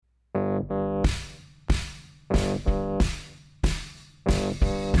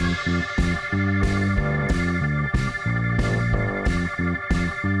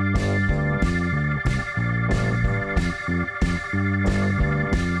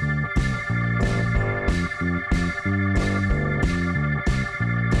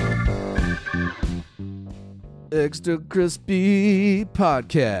Extra Crispy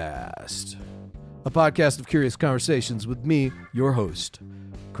Podcast. A podcast of curious conversations with me, your host,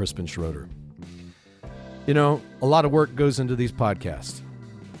 Crispin Schroeder. You know, a lot of work goes into these podcasts.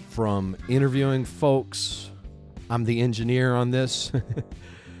 From interviewing folks, I'm the engineer on this,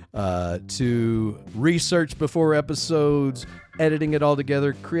 to research before episodes, editing it all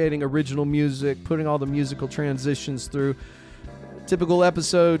together, creating original music, putting all the musical transitions through. Typical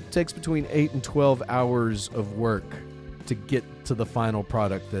episode takes between 8 and 12 hours of work to get to the final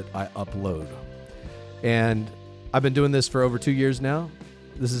product that I upload. And I've been doing this for over 2 years now.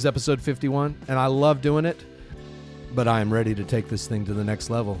 This is episode 51, and I love doing it, but I am ready to take this thing to the next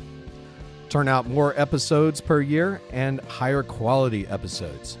level. Turn out more episodes per year and higher quality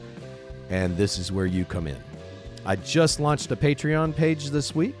episodes. And this is where you come in. I just launched a Patreon page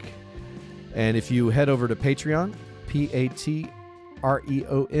this week. And if you head over to Patreon, patreon.com,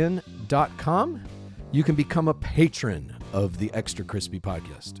 you can become a patron of the Extra Crispy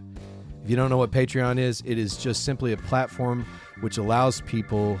Podcast. If you don't know what Patreon is, it is just simply a platform which allows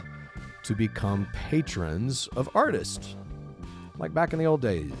people to become patrons of artists. Like back in the old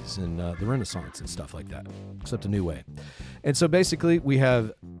days and the Renaissance and stuff like that, except a new way. And so basically we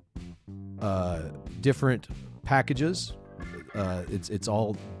have different packages. It's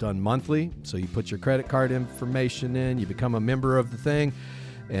all done monthly. So you put your credit card information in, you become a member of the thing,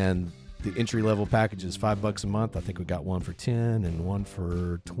 and the entry level package is $5 a month. I think we got one for 10 and one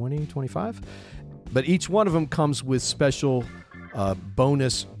for 20, 25. But each one of them comes with special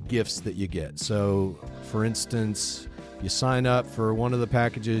bonus gifts that you get. So for instance, you sign up for one of the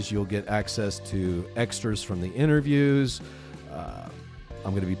packages, you'll get access to extras from the interviews. I'm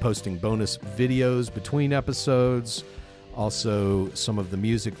going to be posting bonus videos between episodes. Also, some of the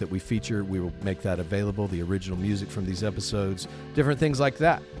music that we feature, we will make that available, the original music from these episodes, different things like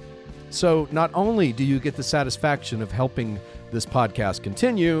that. So not only do you get the satisfaction of helping this podcast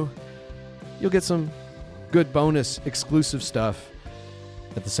continue, you'll get some good bonus exclusive stuff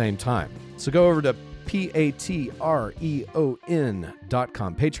at the same time. So go over to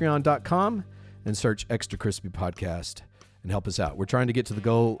patreon.com, and search Extra Crispy Podcast and help us out. We're trying to get to the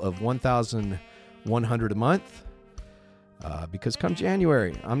goal of 1,100 a month because come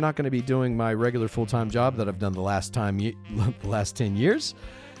January, I'm not going to be doing my regular full-time job that I've done the last 10 years,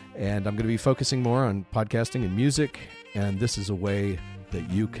 and I'm going to be focusing more on podcasting and music, and this is a way that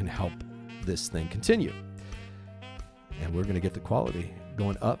you can help this thing continue. And we're going to get the quality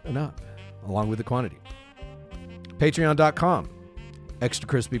going up and up, along with the quantity. Patreon.com, Extra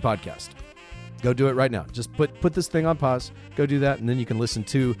Crispy Podcast. Go do it right now. Just put this thing on pause, go do that, and then you can listen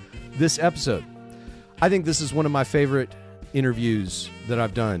to this episode. I think this is one of my favorite interviews that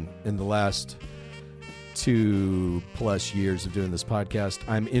I've done in the last 2+ years of doing this podcast.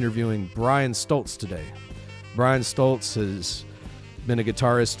 I'm interviewing Brian Stoltz today. Brian Stoltz has been a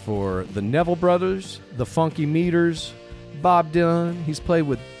guitarist for the Neville Brothers, the Funky Meters, Bob Dylan. He's played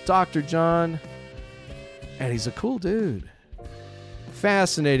with Dr. John, and he's a cool dude.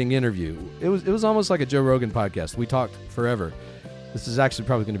 Fascinating interview. It was almost like a Joe Rogan podcast. We talked forever. This is actually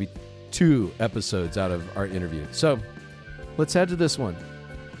probably going to be 2 episodes out of our interview. So let's head to this one.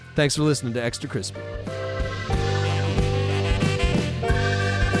 Thanks for listening to Extra Crispy.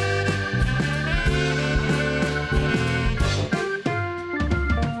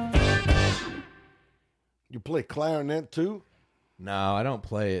 You play clarinet too? No, I don't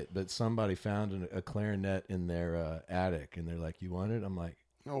play it, but somebody found a clarinet in their attic, and they're like, "You want it?" I'm like,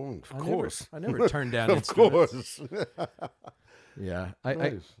 "Oh, of course." I never turned down of instruments. course. Yeah,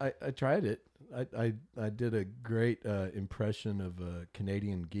 Nice. I tried it. I did a great impression of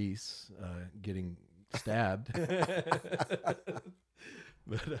Canadian geese getting stabbed.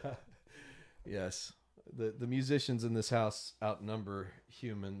 But yes, the musicians in this house outnumber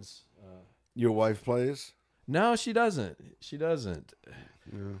humans. Your wife plays? No, she doesn't. Yeah.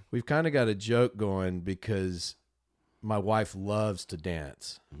 We've kind of got a joke going because my wife loves to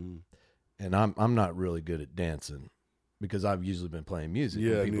dance, and I'm not really good at dancing because I've usually been playing music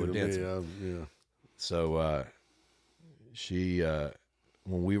when people are dancing. Yeah. So she,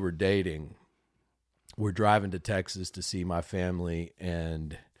 when we were dating, we're driving to Texas to see my family,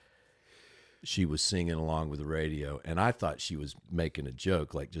 and she was singing along with the radio, and I thought she was making a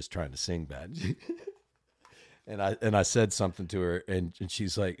joke, like just trying to sing bad. And I said something to her, and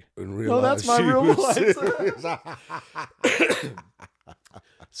she's like, "No, that's my real voice."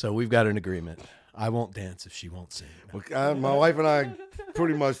 So we've got an agreement. I won't dance if she won't sing. Well, my wife and I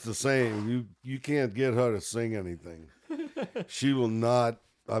pretty much the same. You can't get her to sing anything. She will not.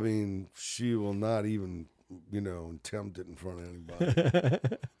 I mean, she will not even, attempt it in front of anybody.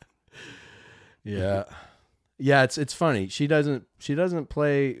 Yeah. Yeah, it's funny. She doesn't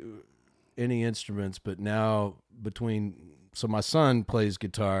play any instruments, but now so my son plays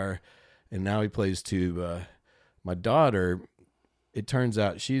guitar, and now he plays tuba. My daughter, it turns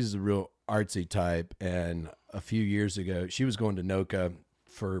out she's a real artsy type, and a few years ago she was going to NOCA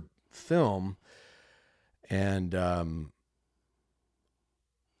for film, and I've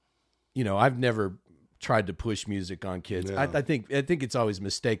never tried to push music on kids. Yeah. I think it's always a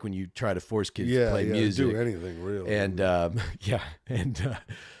mistake when you try to force kids to play music. Do anything really. And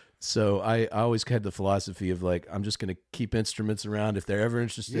so I always had the philosophy of like, I'm just going to keep instruments around. If they're ever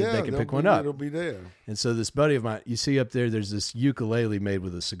interested, they can pick one up. It'll be there. And so this buddy of mine, you see up there's this ukulele made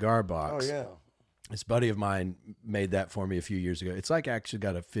with a cigar box. Oh yeah. This buddy of mine made that for me a few years ago. It's like actually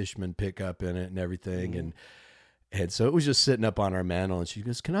got a Fishman pickup in it and everything. Mm-hmm. And so it was just sitting up on our mantle, and she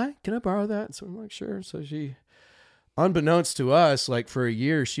goes, Can I borrow that? So I'm like, sure. So she, unbeknownst to us, like for a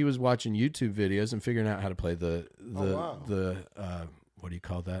year, she was watching YouTube videos and figuring out how to play the what do you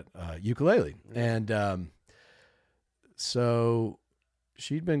call that? Ukulele. Yeah. And so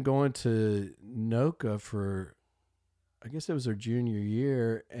she'd been going to NOCA for, I guess it was her junior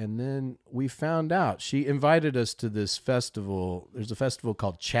year, and then we found out she invited us to this festival. There's a festival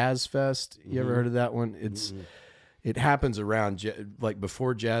called Chaz Fest. You ever heard of that one? It happens around like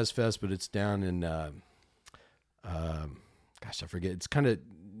before Jazz Fest, but it's down in I forget. It's kind of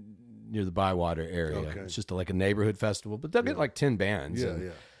near the Bywater area. Okay. It's just like a neighborhood festival, but they'll get like 10 bands. Yeah,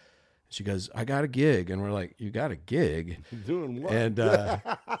 yeah. She goes, I got a gig. And we're like, you got a gig? Doing what? And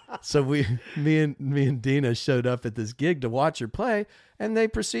so me and Dina showed up at this gig to watch her play, and they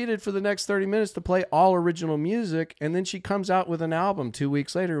proceeded for the next 30 minutes to play all original music. And then she comes out with an album 2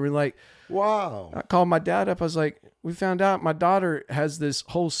 weeks later. We're like, wow. I called my dad up. I was like, we found out my daughter has this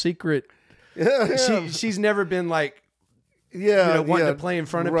whole secret. Yeah. She's never been like, wanting to play in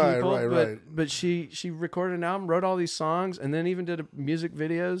front of people, but she recorded an album, wrote all these songs, and then even did music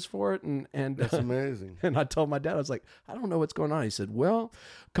videos for it, and that's amazing. And I told my dad, I was like, I don't know what's going on. He said, well,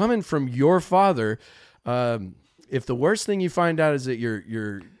 coming from your father, if the worst thing you find out is that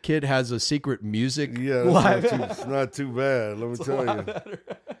your kid has a secret music life, it's not too bad. Let me tell you.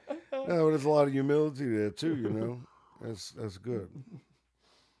 Yeah, but there's a lot of humility there too. That's good.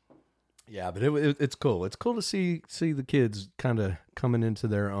 Yeah, but it's cool. It's cool to see the kids kind of coming into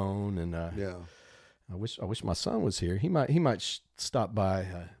their own, and yeah. I wish my son was here. He might stop by.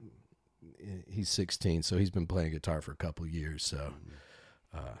 He's 16, so he's been playing guitar for a couple of years. So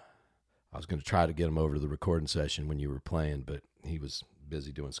I was going to try to get him over to the recording session when you were playing, but he was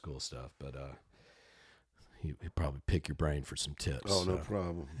busy doing school stuff. But he'd probably pick your brain for some tips. Oh, no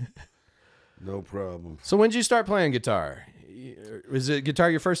problem. No problem. So when did you start playing guitar? Is it guitar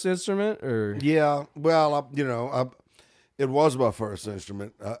your first instrument, or? Yeah, well, it was my first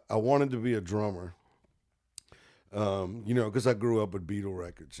instrument. I wanted to be a drummer, because I grew up with Beatle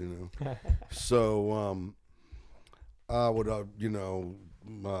records, So I would,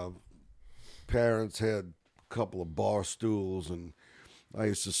 my parents had a couple of bar stools, and I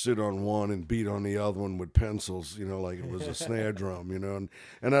used to sit on one and beat on the other one with pencils, like it was a snare drum,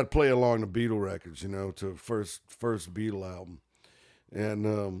 and I'd play along the Beatle records, to first Beatle album,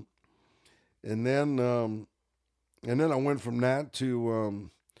 and then I went from that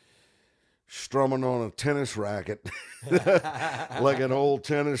to strumming on a tennis racket, like an old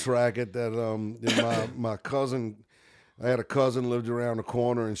tennis racket that my cousin. I had a cousin lived around the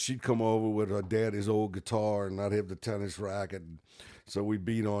corner, and she'd come over with her daddy's old guitar, and I'd have the tennis racket. So we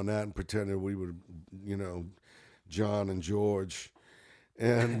beat on that and pretended we were, John and George.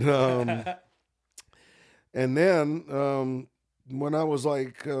 And and then when I was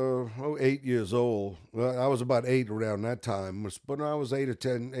like 8 years old, I was about 8 around that time, but when I was 8 or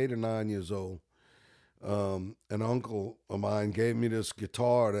 9 years old, an uncle of mine gave me this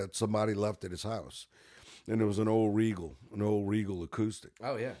guitar that somebody left at his house. And it was an old Regal acoustic.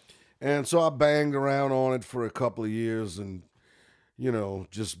 Oh, yeah. And so I banged around on it for a couple of years and,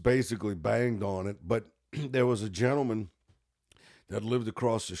 just basically banged on it. But there was a gentleman that lived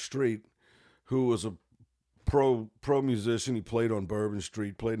across the street who was a pro musician. He played on Bourbon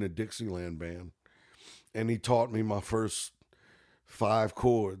Street, played in a Dixieland band. And he taught me my first 5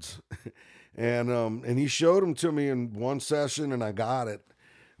 chords. and he showed them to me in one session, and I got it.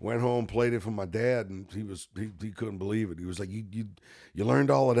 Went home, played it for my dad, and he couldn't believe it. He was like, "You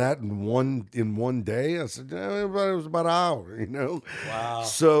learned all of that in one day?" I said, "Yeah, it was about an hour, Wow.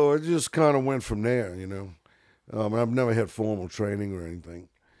 So it just kind of went from there, I've never had formal training or anything,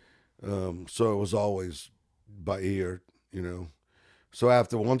 so it was always by ear, So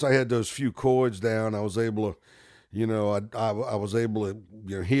once I had those few chords down, I was able to, I was able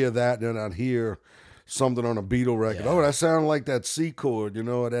to hear that, then I'd hear something on a Beatle record. Yeah. Oh, that sounded like that C chord,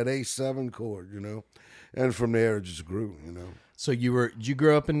 or that A7 chord, and from there it just grew, So did you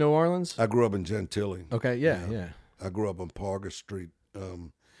grow up in New Orleans? I grew up in Gentilly. Okay, yeah. I grew up on Parker Street.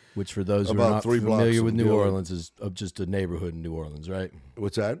 Which, for those who are About not 3 blocks familiar from with New Dillon. Orleans, is just a neighborhood in New Orleans, right?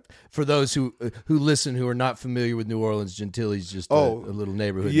 What's that? For those who listen who are not familiar with New Orleans, Gentilly's just a little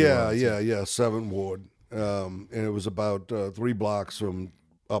neighborhood. in New Yeah, Orleans. yeah. 7th Ward, and it was about 3 blocks from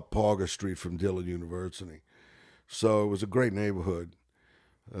up Parker Street from Dillon University. So it was a great neighborhood.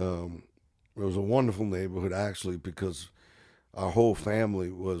 It was a wonderful neighborhood actually because our whole family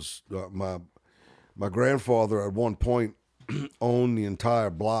was my grandfather at one point owned the entire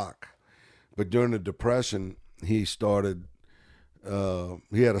block, but during the Depression he started.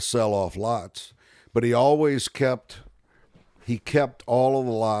 He had to sell off lots, but he always kept all of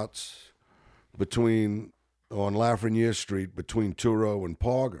the lots on Lafreniere Street between Tureau and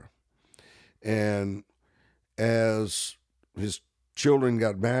Parker. And as his children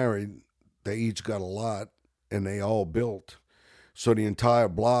got married, they each got a lot, and they all built. So the entire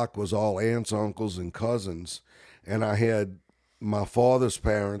block was all aunts, uncles, and cousins. And I had my father's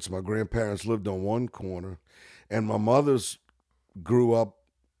parents, my grandparents lived on one corner, and my mother's grew up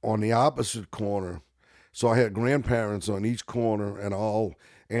on the opposite corner. So I had grandparents on each corner and all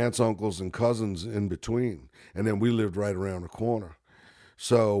aunts, uncles, and cousins in between. And then we lived right around the corner.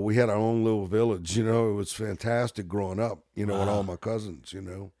 So we had our own little village, It was fantastic growing up, with all my cousins,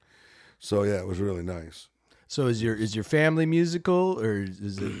 So yeah, it was really nice. So is your family musical, or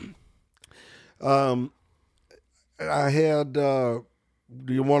is it? I had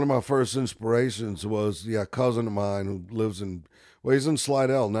one of my first inspirations was a cousin of mine who lives he's in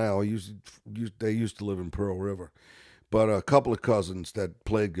Slidell now. They used to live in Pearl River, but a couple of cousins that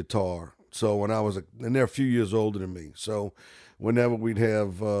played guitar. So when and they're a few years older than me. So whenever we'd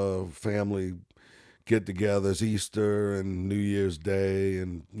have family get-togethers, Easter and New Year's Day,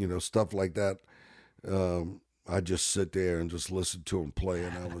 and stuff like that, I'd just sit there and just listen to them play,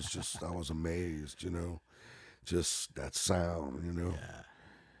 and I was amazed, just that sound, Yeah.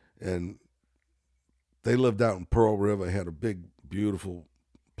 And they lived out in Pearl River, had a big, beautiful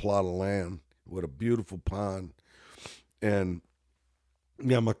plot of land with a beautiful pond. And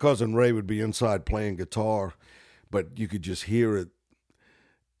my cousin Ray would be inside playing guitar, but you could just hear it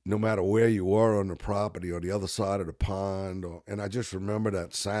no matter where you were on the property or the other side of the pond. And I just remember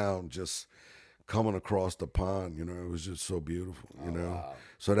that sound just coming across the pond, it was just so beautiful, Wow.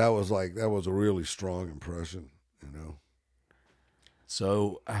 So that was a really strong impression,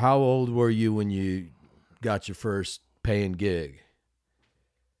 So how old were you when you got your first paying gig?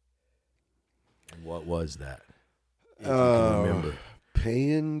 What was that? If you can remember.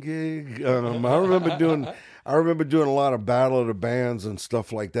 Paying gig. I remember doing a lot of Battle of the Bands and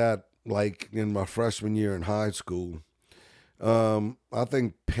stuff like that, like in my freshman year in high school. I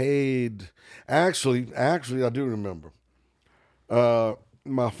think paid. Actually, I do remember.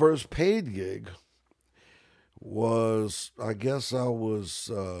 My first paid gig was, I guess I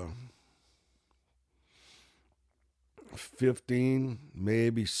was 15,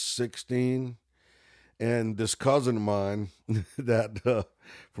 maybe 16. And this cousin of mine that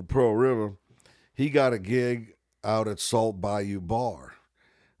from Pearl River, he got a gig out at Salt Bayou Bar.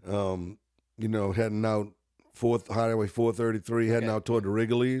 Heading out Highway 433, heading out toward the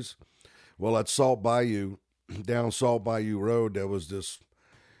Wrigley's. Well, at Salt Bayou, down Salt Bayou Road, there was this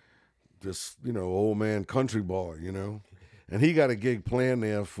old man country bar, and he got a gig planned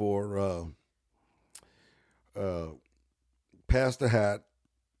there for pass the hat,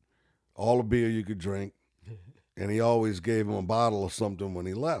 all the beer you could drink, and he always gave him a bottle of something when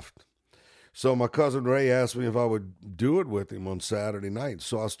he left. So my cousin Ray asked me if I would do it with him on Saturday nights.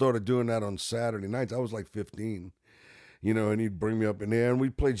 So I started doing that on Saturday nights. I was like 15, and he'd bring me up in there, and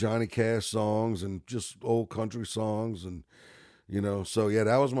we'd play Johnny Cash songs and just old country songs, and so yeah,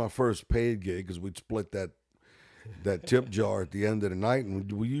 that was my first paid gig because we'd split that tip jar at the end of the night,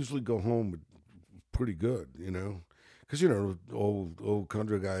 and we usually go home with pretty good, because old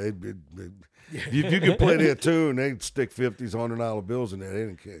country guy, if you could play their tune, they'd stick $50s, $100 bills in there. They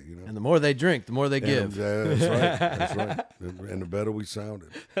didn't care, And the more they drink, the more they give. That's right. That's right. And the better we sounded.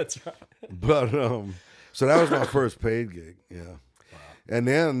 That's right. But so that was my first paid gig. Yeah. Wow. And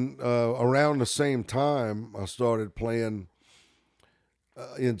then around the same time, I started playing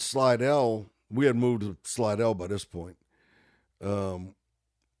in Slidell. We had moved to Slidell by this point. There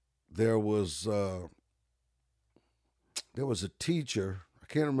was a teacher. I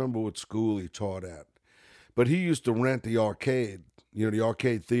can't remember what school he taught at, but he used to rent the arcade. The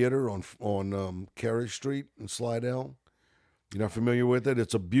arcade theater on Carey Street in Slidell. You're not familiar with it?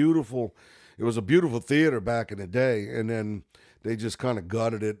 It's it was a beautiful theater back in the day, and then they just kind of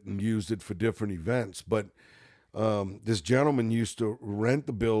gutted it and used it for different events. But this gentleman used to rent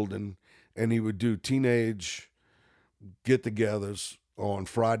the building, and he would do teenage get-togethers on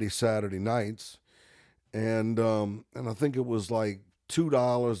Friday, Saturday nights, and I think it was like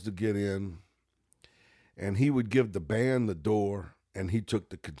 $2 to get in, and he would give the band the door, and he took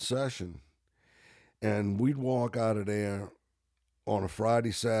the concession, and we'd walk out of there on a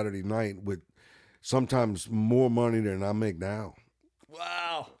Friday, Saturday night with sometimes more money than I make now.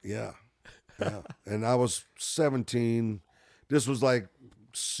 Wow. Yeah. And I was 17. This was like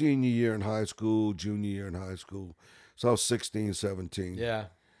senior year in high school, junior year in high school. So I was 16, 17. Yeah.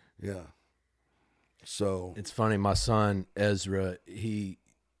 Yeah. So it's funny. My son, Ezra, he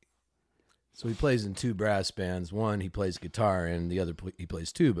plays in two brass bands. One he plays guitar in, the other he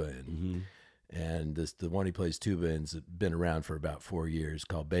plays tuba in. Mm-hmm. And the one he plays tuba in's been around for about 4 years,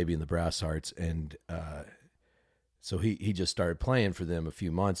 called Baby and the Brass Hearts. And so he just started playing for them a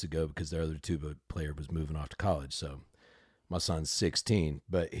few months ago because their other tuba player was moving off to college. So my son's 16,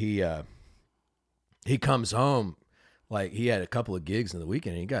 but he comes home. Like, he had a couple of gigs in the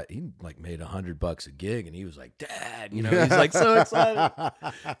weekend, and he like made $100 a gig, and he was like, "Dad," he's like so excited.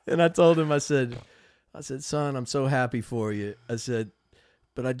 And I told him, I said, "Son, I'm so happy for you." I said,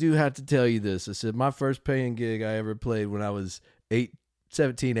 "But I do have to tell you this." I said, "My first paying gig I ever played when I was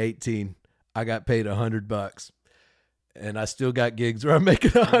 17, 18, I got paid $100. And I still got gigs where I'm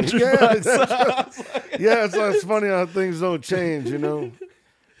making $100. Yeah, it's funny how things don't change, you know.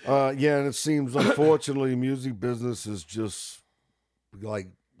 Yeah, and it seems, unfortunately, music business is just like,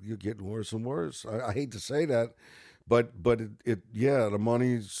 you're getting worse and worse. I hate to say that, but the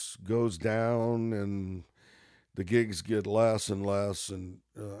money goes down and the gigs get less and less. And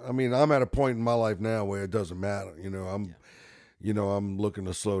I mean, I'm at a point in my life now where it doesn't matter. You know, I'm looking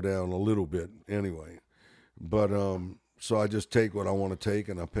to slow down a little bit anyway. But so I just take what I want to take,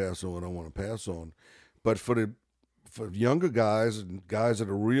 and I pass on what I want to pass on. But for younger guys and guys that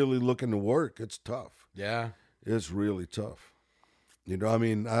are really looking to work, it's tough. Yeah. It's really tough. You know, I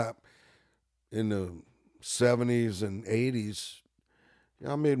mean, in the 70s and 80s,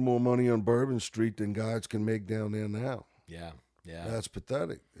 I made more money on Bourbon Street than guys can make down there now. Yeah. That's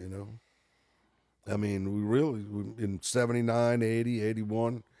pathetic, you know. I mean, we in 79, 80,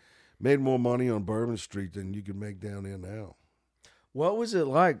 81, made more money on Bourbon Street than you can make down there now. What was it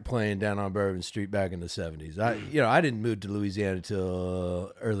like playing down on Bourbon Street back in the 70s? I didn't move to Louisiana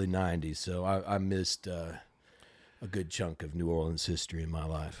until early 90s, so I missed a good chunk of New Orleans history in my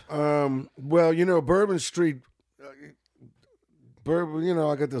life. Well, you know, Bourbon Street, you know,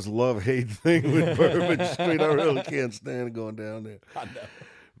 I got this love-hate thing with Bourbon Street. I really can't stand going down there. I know.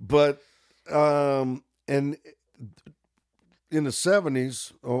 But, and in the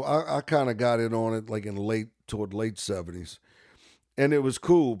 70s, I kind of got in on it like toward late 70s. And it was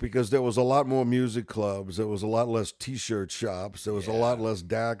cool because there was a lot more music clubs. There was a lot less T-shirt shops. There was a lot less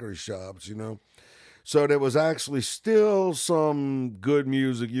daiquiri shops, you know. So there was actually still some good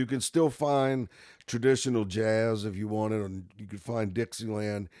music. You could still find traditional jazz if you wanted, and you could find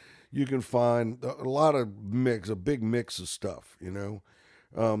Dixieland. You can find a big mix of stuff, you know.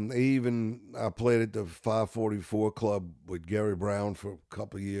 I played at the 544 Club with Gary Brown for a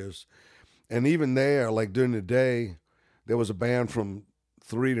couple of years. And even there, like during the day, there was a band from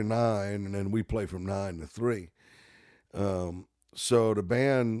 3 to 9, and then we play from 9 to 3. So the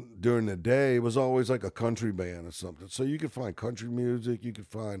band during the day was always like a country band or something. So you could find country music. You could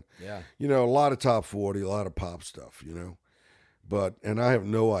find, you know, a lot of top 40, a lot of pop stuff, you know. And I have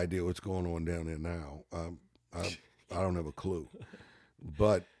no idea what's going on down there now. I don't have a clue.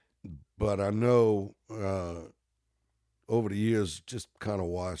 But I know over the years, just kind of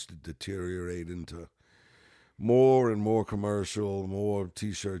watched it deteriorate into more and more commercial, more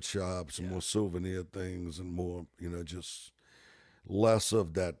T-shirt shops, and more souvenir things, and more, you know, just less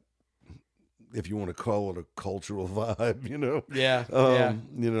of that, if you want to call it a cultural vibe, you know? Yeah.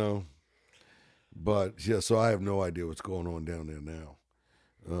 You know. But, so I have no idea what's going on down there now.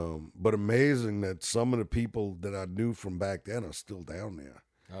 But amazing that some of the people that I knew from back then are still down there.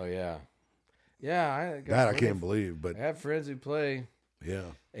 Oh, yeah. Yeah. I can't believe, but I have friends who play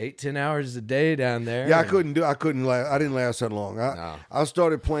 8-10 hours a day down there. Yeah, I didn't last that long. I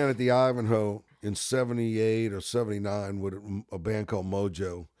started playing at the Ivanhoe in 78 or 79 with a band called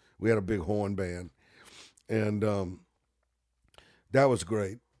Mojo. We had a big horn band, and that was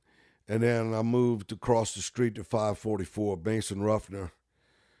great. And then I moved across the street to 544. Mason Ruffner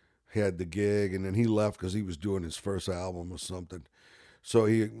had the gig, and then he left because he was doing his first album or something. So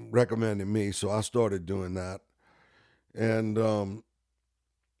he recommended me, so I started doing that. And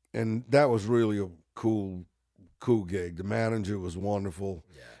and that was really a cool gig. The manager was wonderful.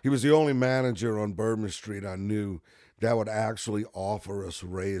 He was the only manager on Bourbon Street I knew that would actually offer us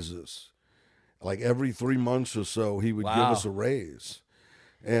raises. Like every 3 months or so, he would give us a raise,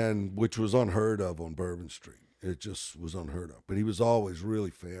 and which was unheard of on Bourbon Street. It just was unheard of. But he was always really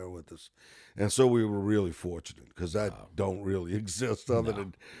fair with us, and so we were really fortunate because that don't really exist other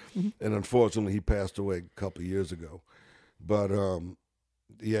than. And unfortunately, he passed away a couple of years ago. But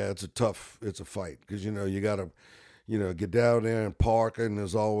yeah, it's a fight because you gotta. Get down there and park, and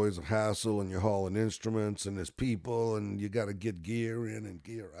there's always a hassle, and you're hauling instruments, and there's people, and you got to get gear in and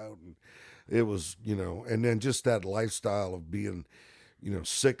gear out. And it was, and then just that lifestyle of being,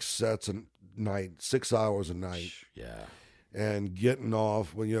 6 sets a night, 6 hours a night. Yeah. And getting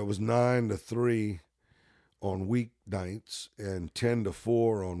off when, it was 9 to 3 on weeknights and 10 to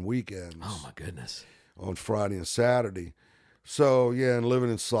 4 on weekends. Oh, my goodness. On Friday and Saturday. So, yeah, and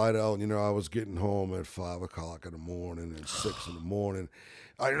living in Slidell, I was getting home at 5 o'clock in the morning and 6 in the morning.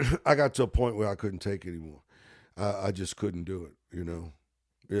 I got to a point where I couldn't take it anymore. I just couldn't do it,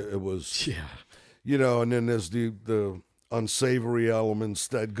 It was, and then there's the unsavory elements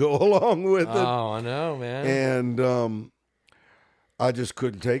that go along with it. Oh, I know, man. And I just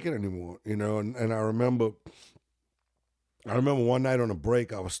couldn't take it anymore, and I remember one night on a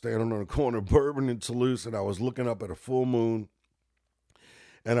break, I was standing on a corner of Bourbon and Toulouse, and I was looking up at a full moon.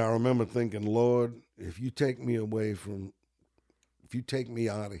 And I remember thinking, Lord, if you take me out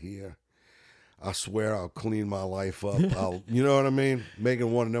of here, I swear I'll clean my life up. You know what I mean?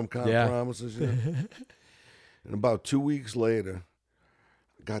 Making one of them kind of promises. And about 2 weeks later,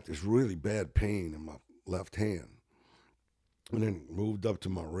 I got this really bad pain in my left hand. And then it moved up to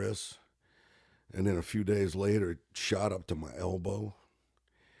my wrist. And then a few days later, it shot up to my elbow.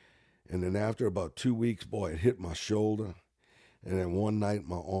 And then after about 2 weeks, boy, it hit my shoulder. And then one night,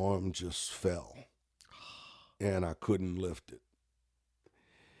 my arm just fell. And I couldn't lift it.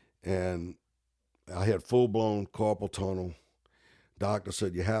 And I had full-blown carpal tunnel. Doctor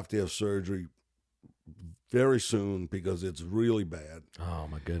said, you have to have surgery very soon because it's really bad. Oh,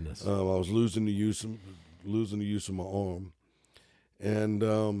 my goodness. I was losing the use of my arm. And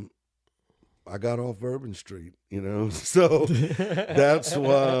I got off Bourbon Street, So that's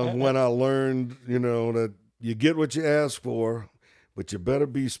when I learned, that you get what you ask for, but you better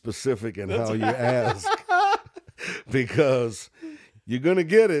be specific in how you ask because you're going to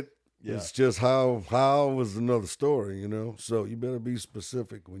get it. Yeah. It's just how is another story, So you better be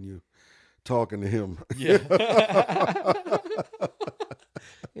specific when you're talking to him. Yeah.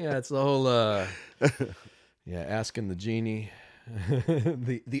 Yeah, it's the whole, asking the genie.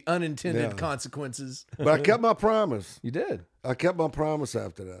 the unintended consequences. But I kept my promise. You did. I kept my promise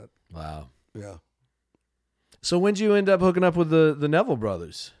after that. Wow. Yeah. So when did you end up hooking up with the Neville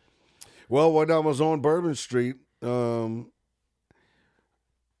brothers? Well, when I was on Bourbon Street, Rita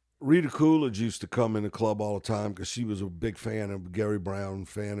Coolidge used to come in the club all the time because she was a big fan of Gary Brown,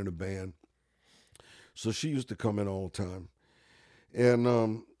 fan of the band. So she used to come in all the time.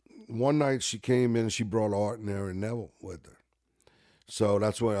 And one night she came in and she brought Art and Aaron Neville with her. So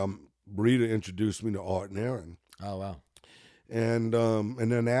that's when Rita introduced me to Art and Aaron. Oh, wow. And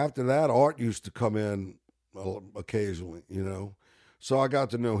then after that, Art used to come in occasionally, So I got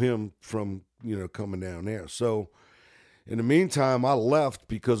to know him from, coming down there. So in the meantime, I left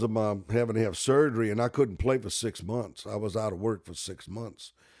because of my having to have surgery, and I couldn't play for 6 months. I was out of work for 6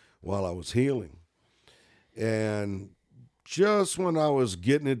 months while I was healing. And just when I was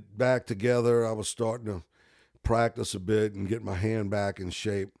getting it back together, I was starting to practice a bit and get my hand back in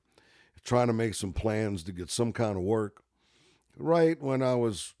shape, trying to make some plans to get some kind of work. Right when I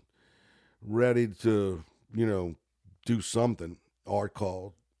was ready to, do something, Art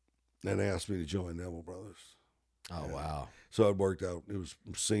called and asked me to join Neville Brothers. Oh, wow. So it worked out. It was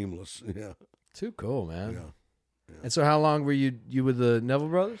seamless. Yeah. Too cool, man. Yeah. And so how long were you with the Neville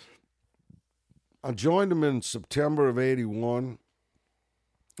brothers? I joined them in September of 81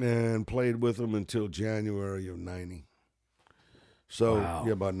 and played with them until January of 90. So,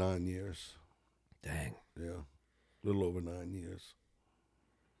 yeah, about 9 years. Dang. Yeah. A little over 9 years.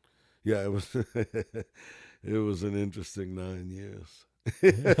 Yeah, it was it was an interesting 9 years.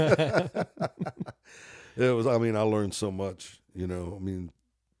 It was, I learned so much,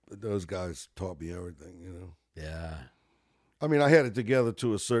 those guys taught me everything, Yeah. I had it together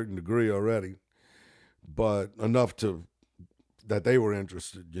to a certain degree already, but enough that they were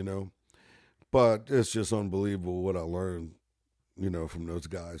interested, But it's just unbelievable what I learned, from those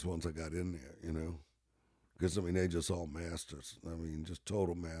guys once I got in there, Because, they just all masters. Just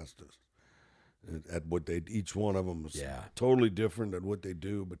total masters. at what they. Each one of them was Yeah. totally different at what they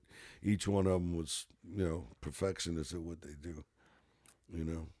do, but each one of them was, perfectionist at what they do.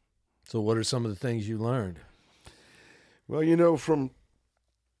 So what are some of the things you learned? Well,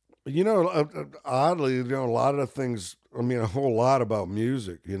 oddly, a lot of the things. I mean, a whole lot about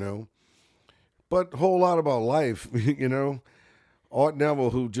music, but a whole lot about life, Art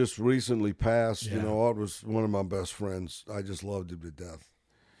Neville, who just recently passed, Yeah. Art was one of my best friends. I just loved him to death.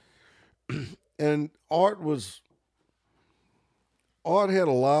 And Art had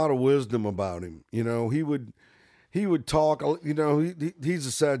a lot of wisdom about him. He would talk, he's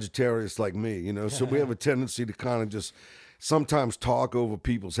a Sagittarius like me, so we have a tendency to kind of just sometimes talk over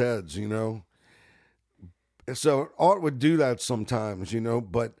people's heads, So Art would do that sometimes,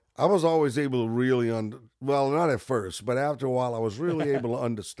 but I was always able to really not at first, but after a while I was really able to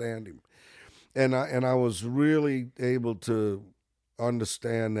understand him. And I was really able to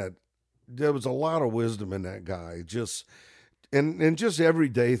understand that there was a lot of wisdom in that guy, just and just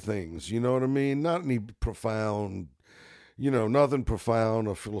everyday things, you know what I mean? Not any profound, nothing profound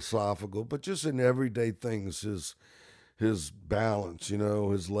or philosophical, but just in everyday things, his balance,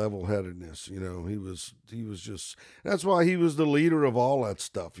 his level-headedness, he was just, that's why he was the leader of all that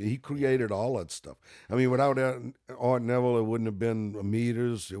stuff. He created all that stuff. I mean, without Art Neville, it wouldn't have been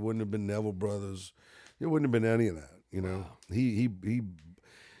Meters, it wouldn't have been Neville Brothers, it wouldn't have been any of that, Wow.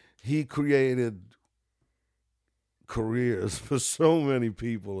 He created careers for so many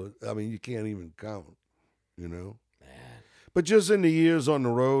people. I mean, you can't even count, Man. But just in the years on the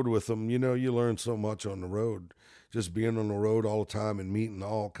road with him, you learn so much on the road. Just being on the road all the time and meeting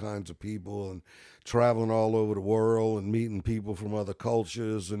all kinds of people and traveling all over the world and meeting people from other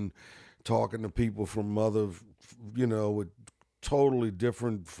cultures and talking to people from other, with totally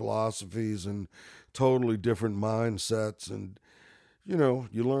different philosophies and totally different mindsets. And, you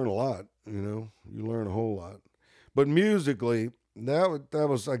learn a lot, you learn a whole lot. But musically, that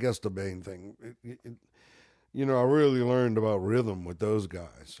was, I guess, the main thing. I really learned about rhythm with those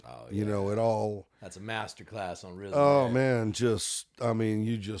guys. Oh, yeah. It all. That's a master class on rhythm. Oh man. man,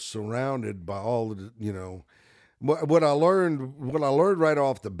 you just surrounded by all of the, what I learned right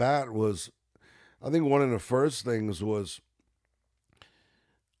off the bat was, I think one of the first things was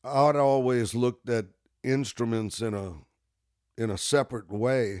I'd always looked at instruments in a separate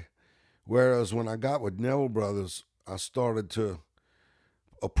way, whereas when I got with Neville Brothers, I started to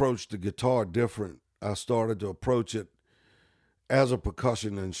approach the guitar different. I started to approach it as a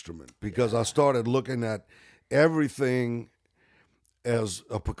percussion instrument because I started looking at everything as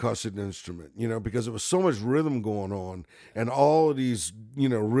a percussion instrument, because there was so much rhythm going on and all of these,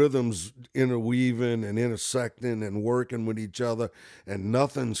 rhythms interweaving and intersecting and working with each other and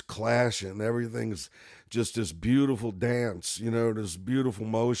nothing's clashing. Everything's just this beautiful dance, this beautiful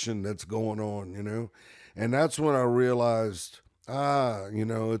motion that's going on, And that's when I realized,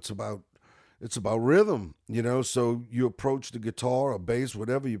 it's about rhythm, so you approach the guitar or bass,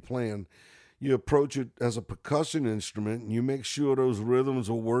 whatever you're playing, you approach it as a percussion instrument and you make sure those rhythms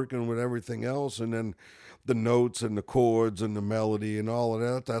are working with everything else. And then the notes and the chords and the melody and all of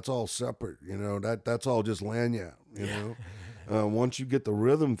that, that's all separate, that's all just lanyard, once you get the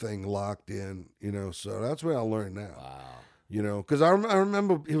rhythm thing locked in, so that's where I learned that. Wow. Because I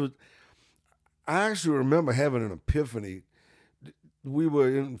remember I actually remember having an epiphany. We were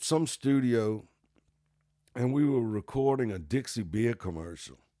in some studio and we were recording a Dixie beer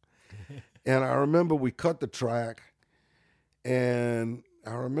commercial. And I remember we cut the track and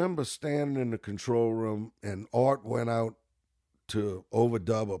I remember standing in the control room and Art went out to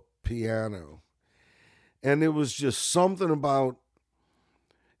overdub a piano. And it was just something about,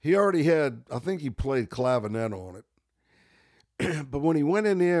 he already had, I think he played clavinet on it. But when he went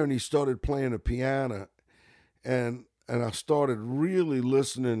in there and he started playing the piano and I started really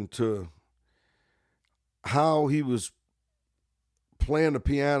listening to how he was playing the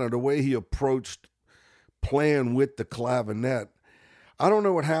piano, the way he approached playing with the clavinet. I don't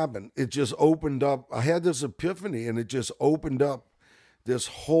know what happened. It just opened up. I had this epiphany and it just opened up this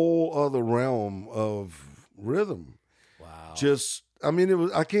whole other realm of rhythm. Wow.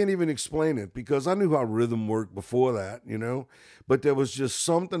 I can't even explain it because I knew how rhythm worked before that, but there was just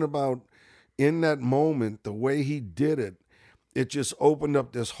something about in that moment, the way he did it, it just opened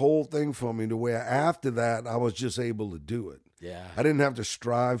up this whole thing for me to where after that, I was just able to do it. Yeah. I didn't have to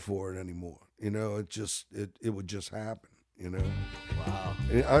strive for it anymore. It would just happen, Wow.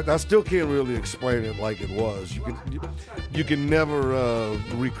 And I still can't really explain it like it was. You can never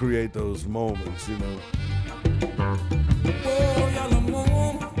recreate those moments, Oh,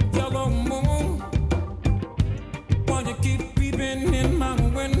 yellow moon, why you keep peeping in my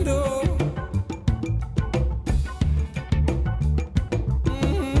window?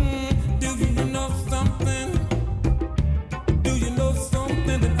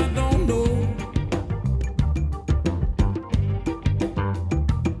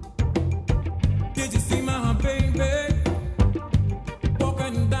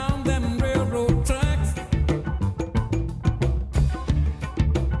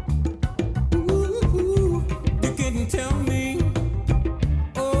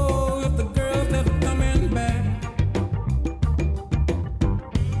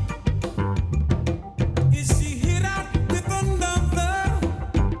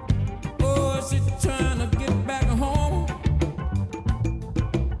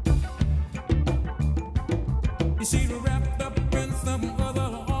 You see me wrapped up in some other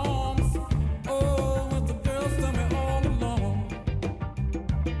arms. Oh, with the girls tell me all along.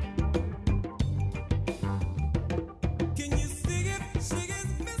 Can you sing it? Sing it,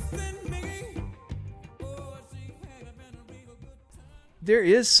 missing me. Oh, she had been a real good time. There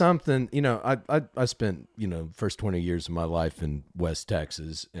is something, I spent, first 20 years of my life in West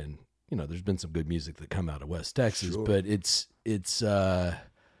Texas, and, there's been some good music that come out of West Texas, Sure. but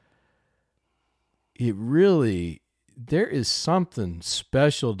it really, there is something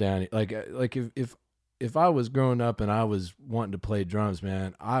special down here. Like if I was growing up and I was wanting to play drums,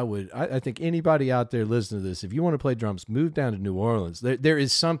 man, I think anybody out there listening to this, if you want to play drums, move down to New Orleans. There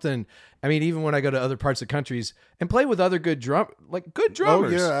is something, I mean, even when I go to other parts of countries and play with other good drummers. Oh,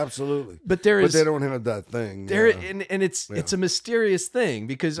 yeah, absolutely. But there is, But they don't have that thing. there, yeah. and it's a mysterious thing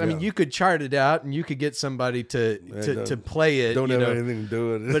because I mean, Yeah. you could chart it out and you could get somebody to don't- play it. Don't you have know. anything to do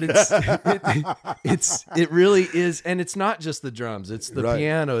with it. But it really is, and it's not just the drums; it's the Right.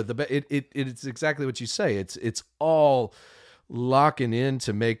 piano. It's exactly what you say. It's all locking in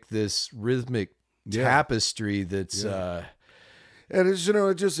to make this rhythmic Yeah. tapestry. That's And it's,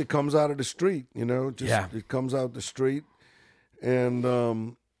 it comes out of the street, Yeah. it comes out the street. And,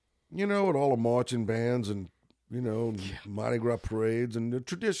 with all the marching bands and, Mardi Gras parades, and the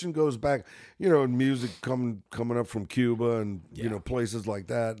tradition goes back, music coming up from Cuba and, places like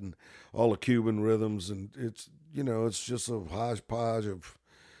that, and all the Cuban rhythms. And it's just a hodgepodge of,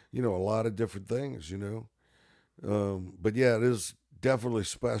 a lot of different things, But yeah, it is definitely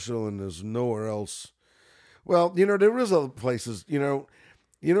special, and there's nowhere else. Well, there is other places, a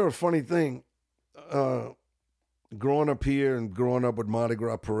funny thing, growing up here and growing up with Mardi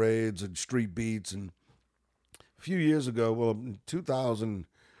Gras parades and street beats, and a few years ago, well, in 2000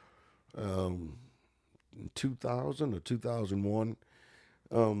 or 2001,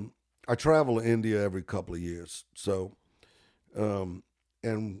 I travel to India every couple of years. So, and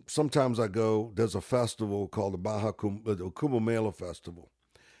sometimes I go, there's a festival called the Kumbh Mela Festival.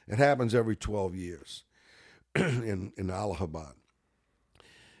 It happens every 12 years. in Allahabad.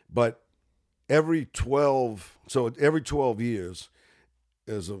 But every 12 years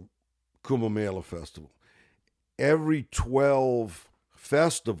is a Kumbh Mela festival. Every 12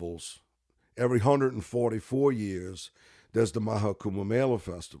 festivals, every 144 years, there's the Mahakumbh Mela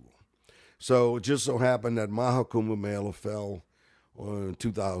festival. So it just so happened that Mahakumbh Mela fell in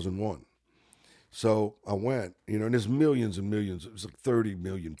 2001. So I went, and there's millions and millions. It was like 30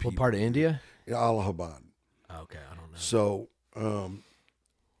 million people. what part of India? In Allahabad. Okay, I don't know. So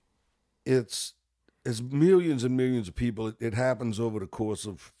it's millions and millions of people. It happens over the course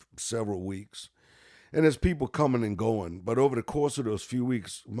of several weeks. And there's people coming and going. But over the course of those few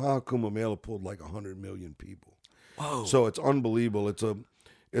weeks, Mahakumbh Mela pulled like 100 million people. Whoa! So it's unbelievable. It's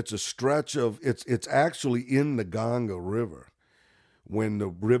a stretch of, it's actually in the Ganga River when the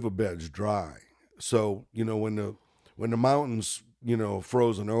riverbed's dry. So, when the mountains,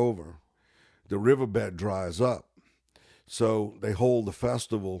 frozen over, the riverbed dries up. So they hold the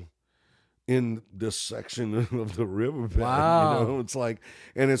festival in this section of the riverbed. Wow. It's like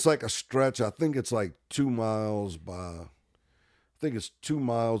a stretch. I think it's like 2 miles I think it's 2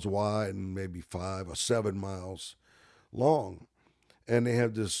 miles wide and maybe 5 or 7 miles long. And they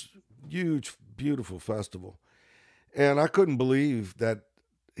have this huge, beautiful festival. And I couldn't believe that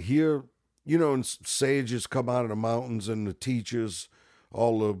here, and sages come out of the mountains, and the teachers,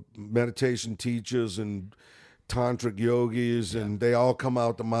 all the meditation teachers and tantric yogis, and they all come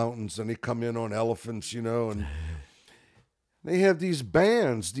out the mountains, and they come in on elephants, and they have these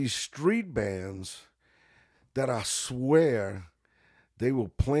bands, these street bands, that I swear they were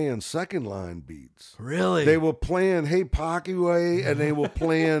playing second line beats. Really? They were playing Hey Parkway, and they were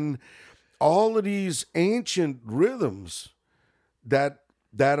playing all of these ancient rhythms that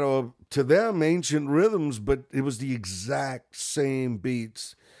are to them ancient rhythms, but it was the exact same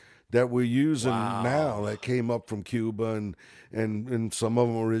beats that we're using now that came up from Cuba, and some of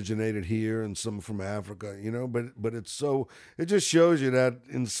them originated here and some from Africa, but it just shows you that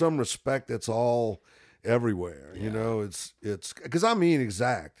in some respect it's all everywhere. It's because I mean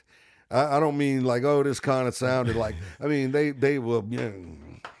exact. I don't mean like, oh, this kind of sounded like, I mean they were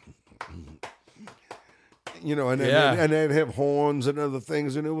and they'd have horns and other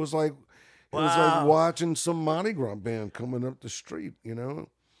things, and it was like watching some Mardi Gras band coming up the street, And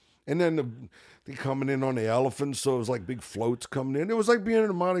then they coming in on the elephants, so it was like big floats coming in. It was like being in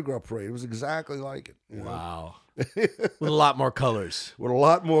a Mardi Gras parade. It was exactly like it. Wow. With a lot more colors. With a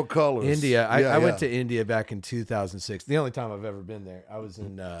lot more colors. India. I went to India back in 2006. The only time I've ever been there. I was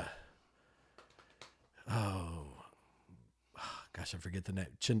in gosh, I forget the name.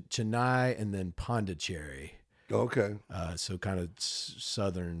 Chennai and then Pondicherry. Okay. So kind of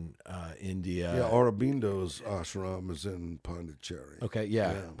southern India. Yeah, Aurobindo's ashram is in Pondicherry. Okay,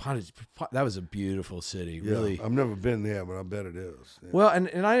 yeah. Yeah. That was a beautiful city. Yeah, Really. I've never been there, but I bet it is. Yeah. Well, and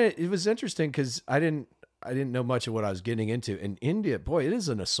it was interesting because I didn't know much of what I was getting into. In India, boy, it is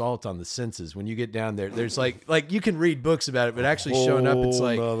an assault on the senses when you get down there. There's like you can read books about it, but actually showing up, it's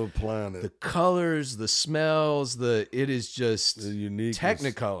like another planet. the colors, the smells, it is just The uniqueness.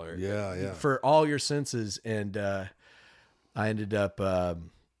 Technicolor. Yeah, yeah. For all your senses. And I ended up, I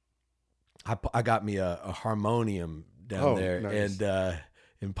got me a harmonium down there nice. and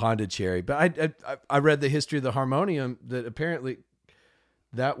in Pondicherry. But I read the history of the harmonium that apparently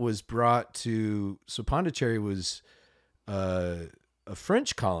that was brought to, so Pondicherry was a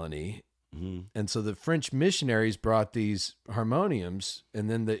French colony. Mhm. And so the French missionaries brought these harmoniums, and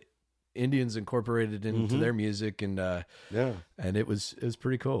then the Indians incorporated it into their music, and Yeah, it was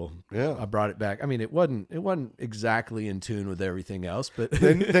pretty cool. yeah. I brought it back. I mean, it wasn't exactly in tune with everything else, but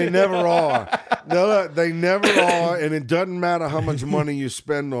They never are. No, they never are, and it doesn't matter how much money you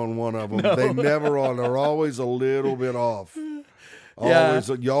spend on one of them. They never are. They're always a little bit off. Yeah. Always,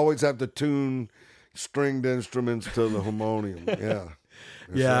 you always have to tune stringed instruments to the harmonium. Yeah.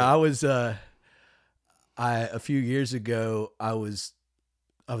 yeah, I was a few years ago I was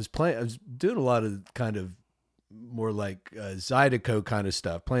doing a lot of kind of more like Zydeco kind of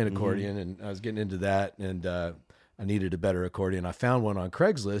stuff, playing accordion, and I was getting into that, and I needed a better accordion. I found one on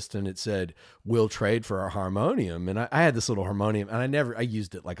Craigslist, and it said, "We'll trade for our harmonium." And I had this little harmonium, and I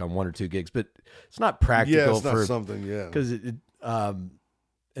used it like on 1 or 2 gigs, but it's not practical Yeah, it's not for something, yeah. because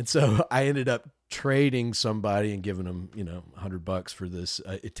and so I ended up trading somebody and giving them, $100 for this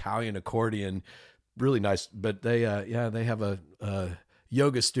Italian accordion, really nice. But they have a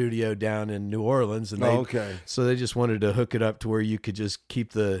yoga studio down in New Orleans, and okay. so they just wanted to hook it up to where you could just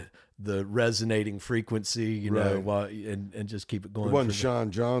keep the resonating frequency, Right. while and just keep it going. It wasn't for Sean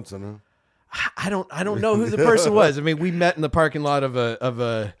Johnson, I don't know who the person was. I mean, we met in the parking lot of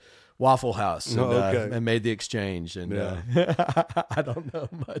a Waffle House and, Okay. and made the exchange, and Yeah. I don't know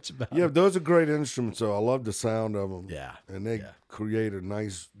much about. Yeah, those are great instruments, though. I love the sound of them. Yeah. And they Yeah. create a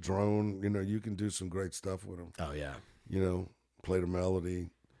nice drone. You can do some great stuff with them. Oh yeah. Play the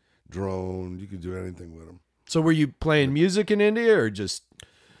melody, drone. You can do anything with them. So were you playing music in India or just?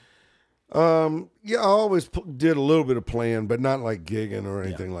 Yeah, I always did a little bit of playing, but not like gigging or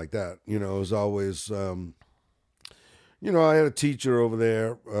anything like that. It was always, I had a teacher over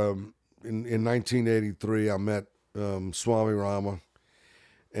there. In 1983, I met Swami Rama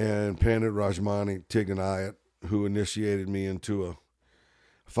and Pandit Rajmani Tiganayat, who initiated me into a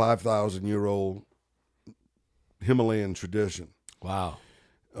 5,000-year-old Himalayan tradition. Wow.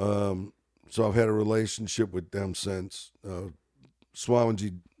 So I've had a relationship with them since.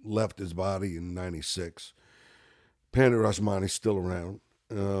 Swamiji left his body in 96. Pandit Rajmani's still around.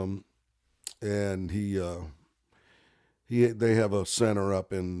 And they have a center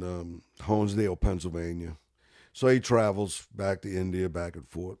up in Honesdale, Pennsylvania. So he travels back to India, back and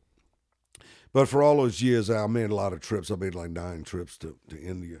forth. But for all those years, I made a lot of trips. I made like 9 trips to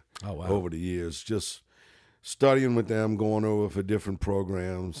India over the years, just studying with them, going over for different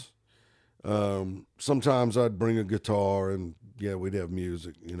programs. Sometimes I'd bring a guitar and, we'd have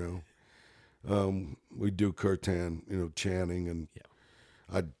music, We'd do kirtan, chanting, and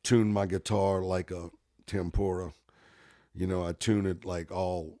I'd tune my guitar like a tempura. I'd tune it like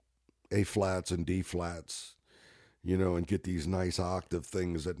all A flats and D flats, and get these nice octave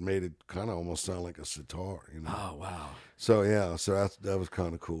things that made it kind of almost sound like a sitar, Oh wow. So that was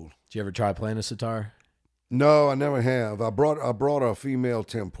kind of cool. Did you ever try playing a sitar? No, I never have. I brought a female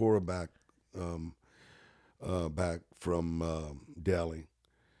tempura back from Delhi,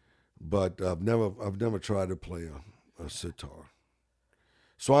 but I've never tried to play a sitar.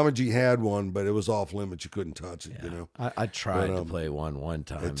 Swamiji had one, but it was off limits. You couldn't touch it. I tried to play one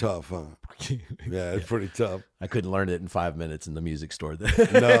time. It's tough, huh? Yeah, it's pretty tough. I couldn't learn it in 5 minutes in the music store.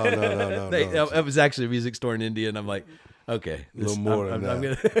 No. It was actually a music store in India, and I'm like, okay, A little more than that. I'm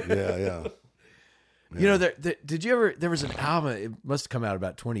gonna Yeah. did you ever? There was an album. It must have come out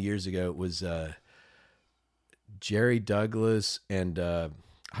about 20 years ago. It was Jerry Douglas and I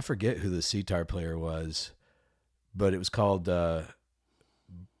forget who the sitar player was, but it was called.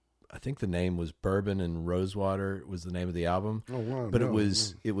 I think the name was Bourbon and Rosewater was the name of the album. Oh wow! But it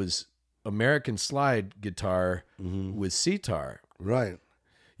was American slide guitar with sitar. Right.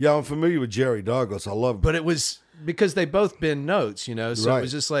 Yeah, I'm familiar with Jerry Douglas. I love. But it was because they both bend notes, so Right. it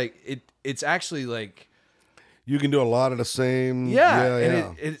was just like it's actually like You can do a lot of the same. Yeah,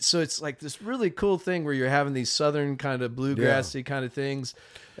 yeah. and so it's like this really cool thing where you're having these southern kind of bluegrassy kind of things,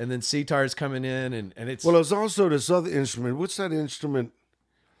 and then sitar's coming in, and it's Well, there's also this other instrument. What's that instrument?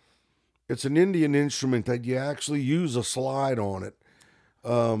 It's an Indian instrument that you actually use a slide on it.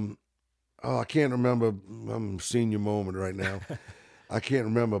 I can't remember. I'm senior moment right now. I can't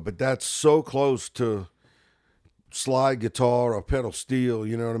remember, but that's so close to slide guitar or pedal steel.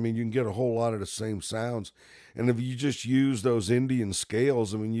 You know what I mean? You can get a whole lot of the same sounds. And if you just use those Indian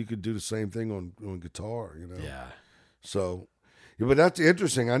scales, I mean, you could do the same thing on guitar, you know? yeah. So, yeah, but that's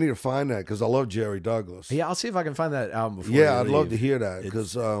interesting. I need to find that because I love Jerry Douglas. Yeah, I'll see if I can find that album before. Yeah, you I'd love leave. to hear that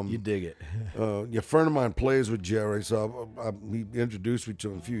It's- because you dig it. a friend of mine plays with Jerry, so he introduced me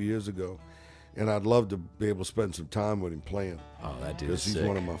to him a few years ago, and I'd love to be able to spend some time with him playing Oh, that dude because is he's sick.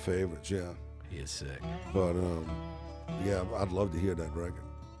 one of my favorites. Yeah, He is sick. but yeah, I'd love to hear that record.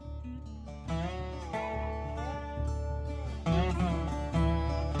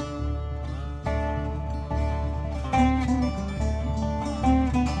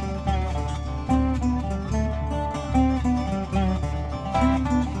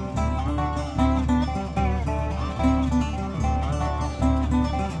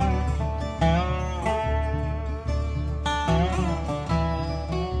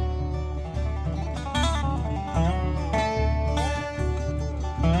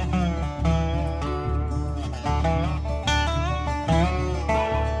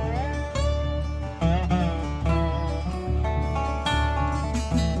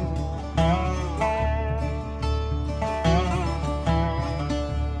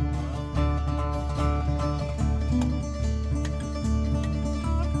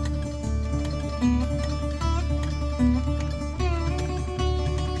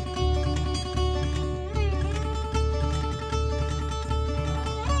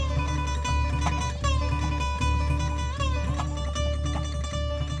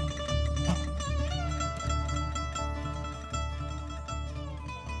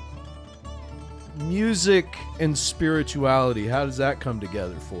 Music and spirituality, how does that come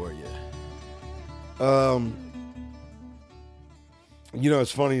together for you? You know,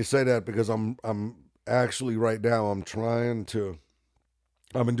 it's funny you say that because I'm actually right now I've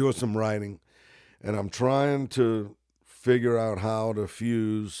been doing some writing, and I'm trying to figure out how to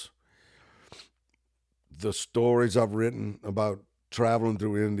fuse the stories I've written about traveling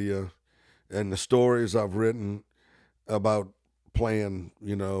through India and the stories I've written about playing,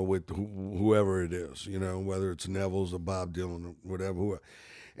 you know, with whoever it is, you know, whether it's Neville's or Bob Dylan or whatever.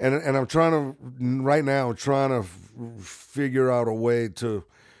 And I'm trying to figure out a way to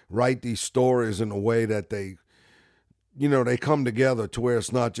write these stories in a way that they, you know, they come together to where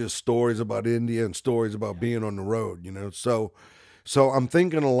it's not just stories about India and stories about being on the road, you know. So I'm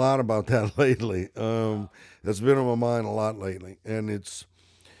thinking a lot about that lately. That's been on my mind a lot lately,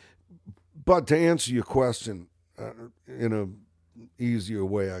 but to answer your question in a easier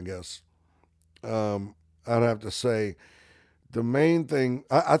way, I guess, I'd have to say the main thing,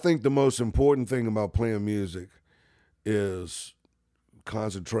 I think the most important thing about playing music is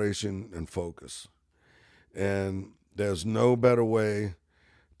concentration and focus. And there's no better way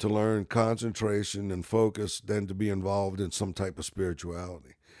to learn concentration and focus than to be involved in some type of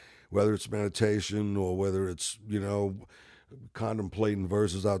spirituality, whether it's meditation or whether it's, you know, contemplating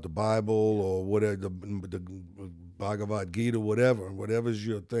verses out the Bible or whatever, the Bhagavad Gita, whatever's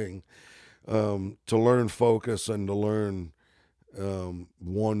your thing, to learn focus and to learn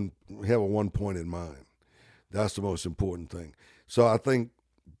have a one point in mind. That's the most important thing. So I think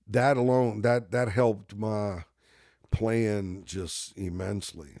that alone, that helped my playing just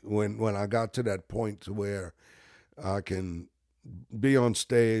immensely. When I got to that point to where I can be on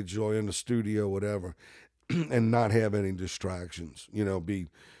stage or in the studio, whatever, and not have any distractions, you know, be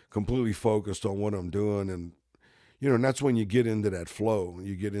completely focused on what I'm doing. And, you know, and that's when you get into that flow.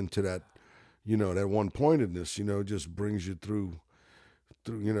 You get into that, you know, that one-pointedness, you know, it just brings you through,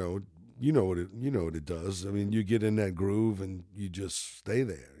 you know what it does. I mean, you get in that groove and you just stay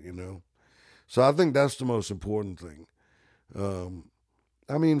there, you know. So I think that's the most important thing.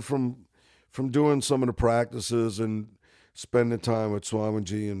 I mean, from doing some of the practices and spending time with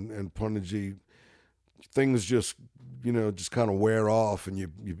Swamiji and Punjaji, things just, you know, just kind of wear off and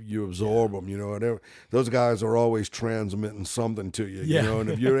you absorb them, you know. Those guys are always transmitting something to you, you know, and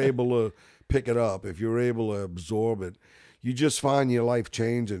if you're able to pick it up, if you're able to absorb it, you just find your life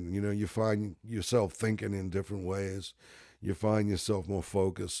changing, you know. You find yourself thinking in different ways. You find yourself more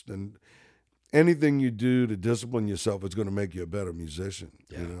focused, and anything you do to discipline yourself is going to make you a better musician.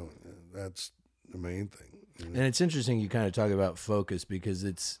 You know, that's the main thing. You know? And it's interesting you kind of talk about focus because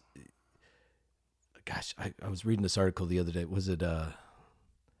it's gosh, I was reading this article the other day. Was it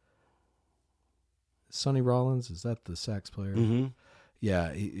Sonny Rollins? Is that the sax player? Mm-hmm.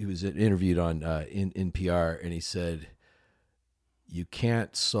 Yeah, he was interviewed on in NPR, and he said, "You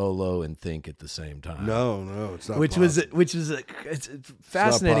can't solo and think at the same time." No, it's not. Which was it's a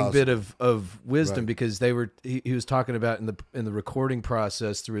fascinating bit of wisdom, Right. because he was talking about in the recording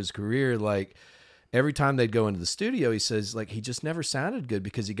process through his career, like every time they'd go into the studio, he says, like, he just never sounded good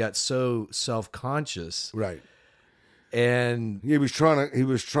because he got so self-conscious. right. And He was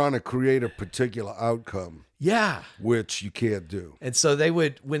trying to create a particular outcome, yeah. which you can't do. And so they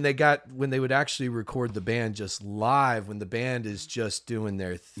would, when they would actually record the band just live, when the band is just doing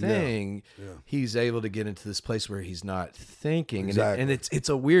their thing, Yeah. he's able to get into this place where he's not thinking. Exactly. And it's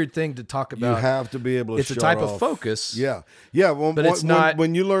a weird thing to talk about. You have to be able to. It's a shut type off. of focus. Yeah. Well, But it's not-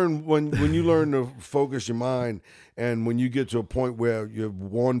 when you learn when you learn to focus your mind, and when you get to a point where you're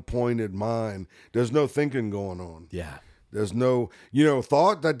one pointed mind, there's no thinking going on. Yeah. There's no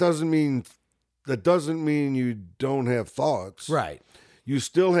thought. That doesn't mean you don't have thoughts. Right. You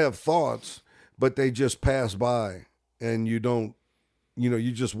still have thoughts, but they just pass by, and you don't.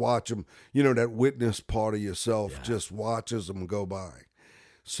 You just watch them. That witness part of yourself just watches them go by.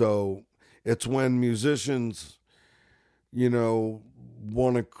 So it's when musicians,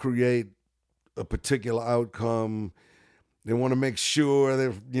 want to create a particular outcome. They want to make sure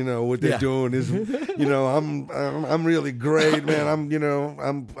that what they're doing is, I'm really great, man.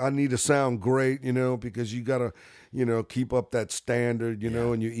 I need to sound great, because you gotta, keep up that standard,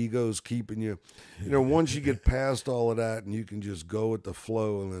 and your ego's keeping you, once you get past all of that and you can just go with the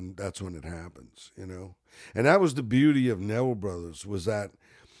flow, and then that's when it happens, And that was the beauty of Neville Brothers, was that,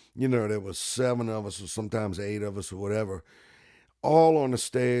 there was 7 of us or sometimes 8 of us or whatever, all on the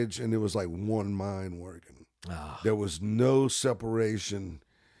stage, and it was like one mind working. There was no separation.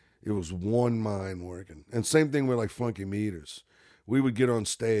 It was one mind working. And same thing with like Funky Meters. We would get on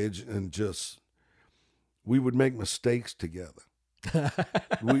stage and we would make mistakes together.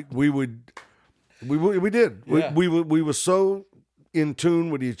 we did. Yeah. We were so in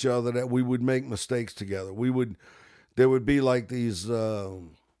tune with each other that we would make mistakes together. There would be like these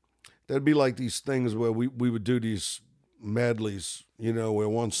things where we would do these medleys, where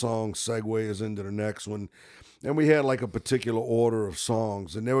one song segues into the next one. And we had like a particular order of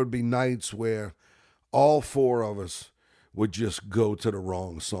songs. And there would be nights where all 4 of us would just go to the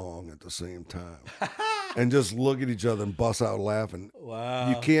wrong song at the same time and just look at each other and bust out laughing. Wow.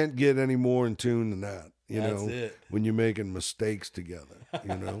 You can't get any more in tune than that, That's it. when you're making mistakes together,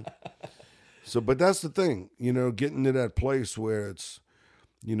 So, but that's the thing, getting to that place where it's,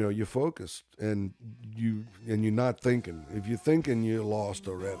 you're focused and you're not thinking. If you're thinking, you're lost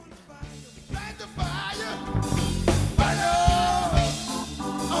already. Light the fire, fire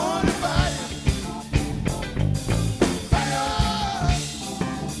on the fire, fire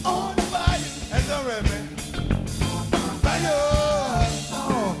on the fire. That's all right, man. Fire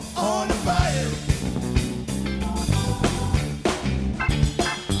on the fire.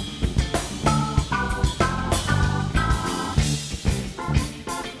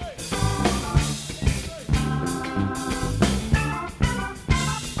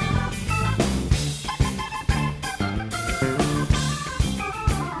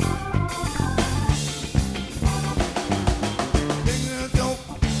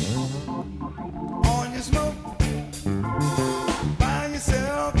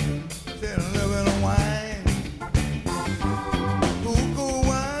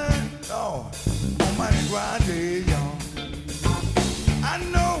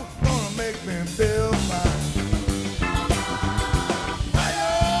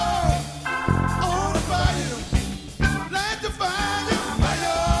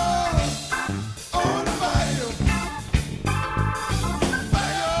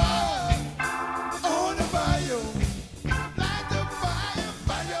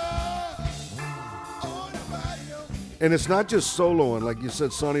 And it's not just soloing, like you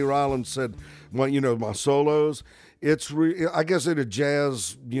said. Sonny Rollins said, "Well, my solos. It's I guess in a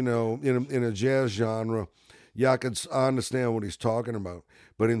jazz, in a jazz genre, yeah, I understand what he's talking about.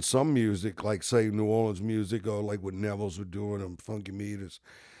 But in some music, like say New Orleans music, or like what Neville's were doing on Funky Meters,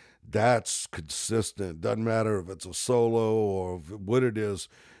 that's consistent. Doesn't matter if it's a solo or what it is.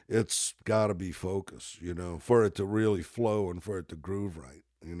 It's got to be focused, for it to really flow and for it to groove right,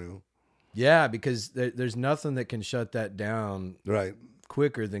 Yeah, because there's nothing that can shut that down Right.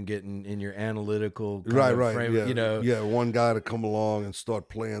 quicker than getting in your analytical kind Right, of right. frame, Yeah. Yeah, one guy to come along and start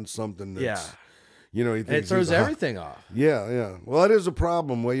playing something that's, he And it thinks throws he's everything off. Yeah. Well, it is a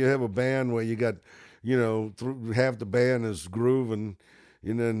problem where you have a band where you got, half the band is grooving,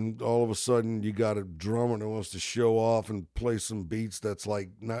 And then all of a sudden you got a drummer that wants to show off and play some beats that's like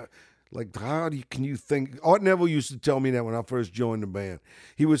not like can you think? Art Neville used to tell me that when I first joined the band.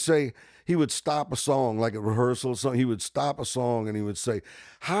 He would say he would stop a song like a rehearsal or something. He would stop a song and he would say,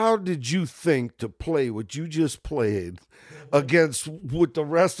 "How did you think to play what you just played against what the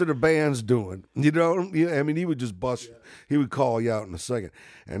rest of the band's doing?" You know, yeah, I mean, he would just bust. Yeah. He would call you out in a second,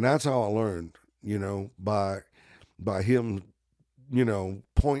 and that's how I learned. You know, by him, you know,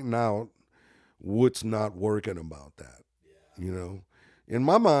 pointing out what's not working about that. Yeah. You know, in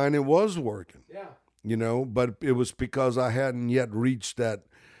my mind, it was working. Yeah. You know, but it was because I hadn't yet reached that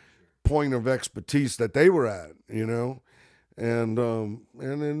point of expertise that they were at. You know, and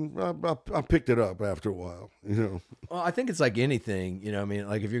then I picked it up after a while. You know. Well, I think it's like anything. You know, I mean,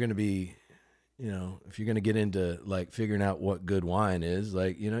 like if you're going to be, you know, if you're going to get into like figuring out what good wine is,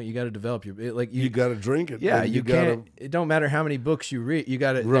 like, you know, you got to develop your, like you got to drink it. Yeah. You can't, it don't matter how many books you read, you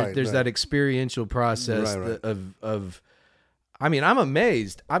got to, there's that experiential process of, I mean, I'm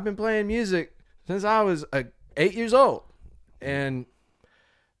amazed. I've been playing music since I was 8 years old and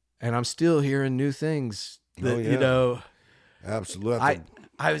I'm still hearing new things that, you know, absolutely.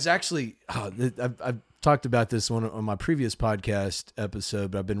 I was actually, I've talked about this on my previous podcast episode,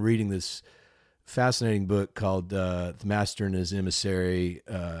 but I've been reading this fascinating book called The Master and His Emissary,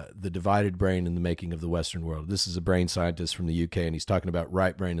 The Divided Brain and the Making of the Western World. This is a brain scientist from the UK, and he's talking about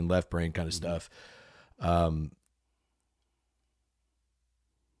right brain and left brain kind of stuff. And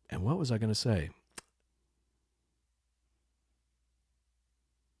what was I going to say?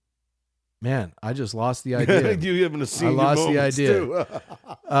 Man, I just lost the idea. You having a senior I lost the moments,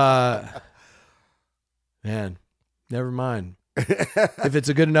 idea. Man, never mind. If it's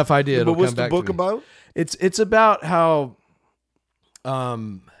a good enough idea, it'll come back to me. What's the book about? It's about how,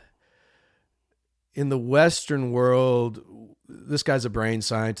 in the Western world, this guy's a brain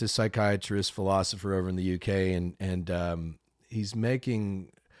scientist, psychiatrist, philosopher over in the UK, and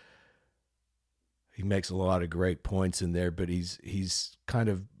he makes a lot of great points in there, but he's kind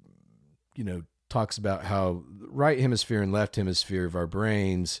of, you know, talks about how right hemisphere and left hemisphere of our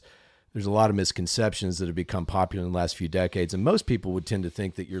brains, there's a lot of misconceptions that have become popular in the last few decades. And most people would tend to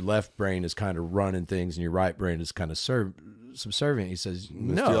think that your left brain is kind of running things and your right brain is kind of subservient. He says,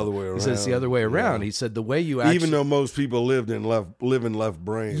 no. The other way around. He says the other way around. Yeah. He said the way you actually... Even though most people live in left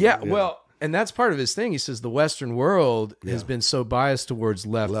brain. Yeah, well, and that's part of his thing. He says the Western world has been so biased towards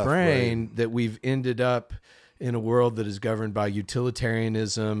left brain that we've ended up in a world that is governed by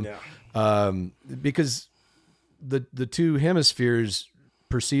utilitarianism. Yeah. Because the two hemispheres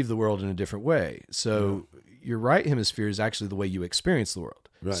perceive the world in a different way. So your right hemisphere is actually the way you experience the world.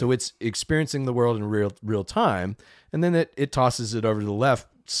 Right. So it's experiencing the world in real time, and then it tosses it over to the left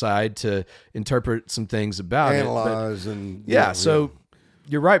side to interpret some things about analyze it. And so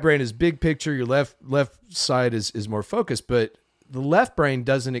your right brain is big picture, your left side is more focused, but the left brain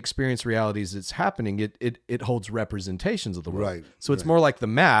doesn't experience realities that's happening. It holds representations of the world. Right. So it's more like the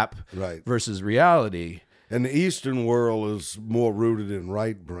map versus reality. And the Eastern world is more rooted in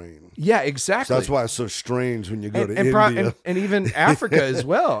right brain. Yeah, exactly. So that's why it's so strange when you go to India. And even Africa as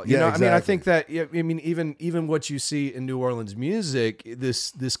well. You know, exactly. I mean, I think that, I mean, even what you see in New Orleans music,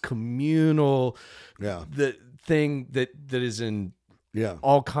 this communal the thing that is in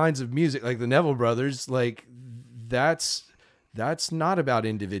all kinds of music, like the Neville Brothers, like that's not about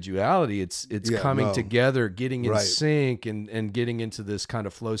individuality. It's coming together, getting in sync and getting into this kind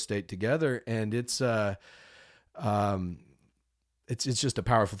of flow state together. And it's just a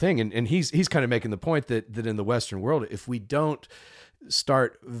powerful thing. And he's kind of making the point that in the Western world, if we don't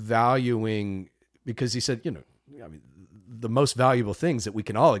start valuing, because he said, you know, I mean, the most valuable things that we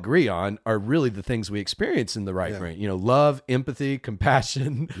can all agree on are really the things we experience in the right brain. You know, love, empathy,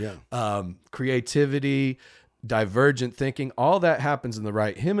 compassion, creativity, divergent thinking, all that happens in the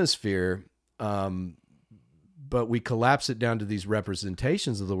right hemisphere, but we collapse it down to these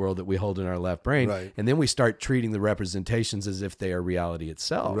representations of the world that we hold in our left brain, and then we start treating the representations as if they are reality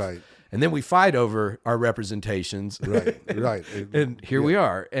itself, and then we fight over our representations, and here we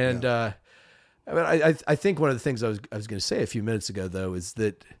are. And I think one of the things I was going to say a few minutes ago, though, is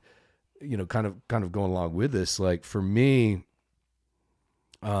that, you know, kind of going along with this, like for me,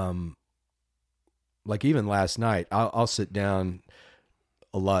 like even last night, I'll sit down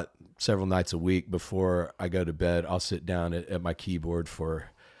several nights a week before I go to bed. I'll sit down at my keyboard for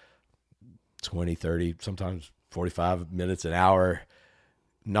 20, 30, sometimes 45 minutes, an hour,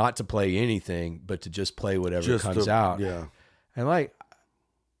 not to play anything, but to just play whatever comes out. Yeah. And like,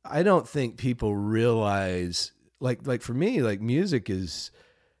 I don't think people realize, like for me, like music is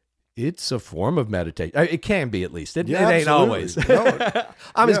It's a form of meditation. It can be, at least. It ain't absolutely. always. No,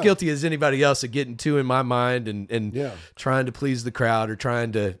 I'm as yeah. guilty as anybody else of getting too in my mind and Yeah. trying to please the crowd or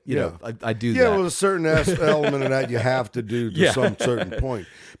trying to, you know, I do Yeah, that. well, a certain element of that you have to do to Yeah. some certain point.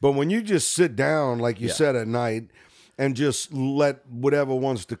 But when you just sit down, like you Yeah. said, at night and just let whatever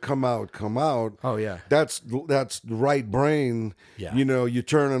wants to come out, Oh, yeah. That's the right brain. Yeah. You know, you're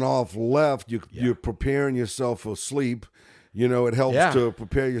turning off left. You're preparing yourself for sleep. You know, it helps Yeah. to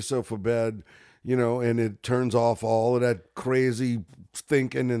prepare yourself for bed. You know, and it turns off all of that crazy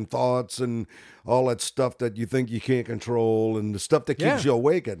thinking and thoughts and all that stuff that you think you can't control and the stuff that keeps Yeah. you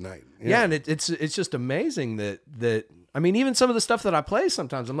awake at night. Yeah, and it's just amazing that I mean, even some of the stuff that I play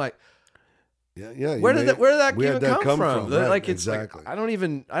sometimes, I'm like, Yeah. where did that where'd even that come from? Right, Like it's exactly. like,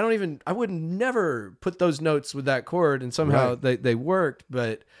 I would never put those notes with that chord, and somehow they worked.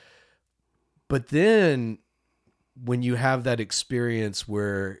 But then when you have that experience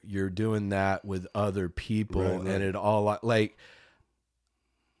where you're doing that with other people, Right. and it all like.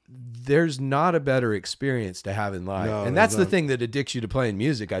 There's not a better experience to have in life. No, and there's that's the not. thing that addicts you to playing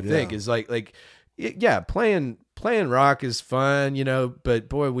music, I think, Yeah. is playing rock is fun, you know, but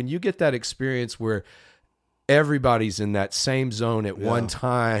boy, when you get that experience where everybody's in that same zone at one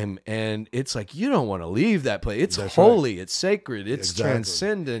time, and it's like you don't want to leave that place. It's That's holy, it's sacred, it's Exactly.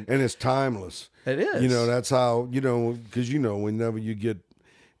 transcendent. And it's timeless. It is. You know, that's how, you know, because, you know, whenever you get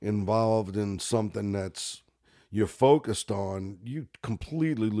involved in something that's you're focused on, you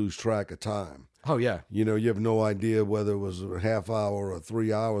completely lose track of time. Oh yeah. You know, you have no idea whether it was a half hour or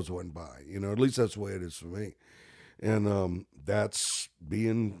 3 hours went by. You know, at least that's the way it is for me. And that's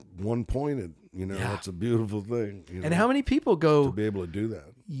being one-pointed. You know, Yeah. it's a beautiful thing. You know, And how many people go to be able to do that?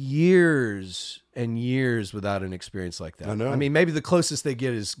 years and years without an experience like that? I know. I mean, maybe the closest they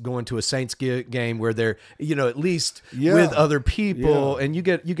get is going to a Saints game where they're, you know, at least Yeah. with other people, Yeah. and you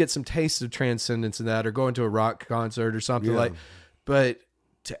get some taste of transcendence in that, or going to a rock concert or something Yeah. like. But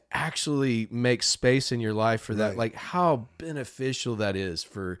to actually make space in your life for that, Right. like how beneficial that is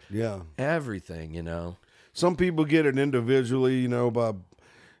for Yeah. everything, you know. Some people get it individually, you know, by,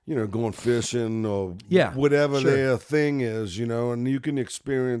 you know, going fishing or Yeah, whatever sure. their thing is, you know, and you can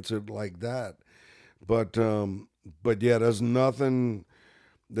experience it like that. But yeah, there's nothing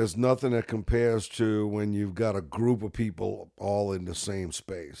that compares to when you've got a group of people all in the same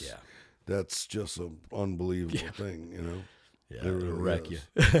space. Yeah. That's just an unbelievable thing, you know. Yeah, It it'll really wreck is.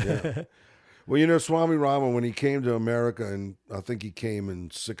 you. Yeah. Well, you know, Swami Rama, when he came to America, and I think he came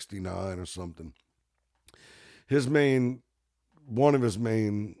in '69 or something, one of his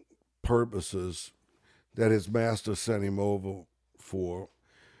main purposes that his master sent him over for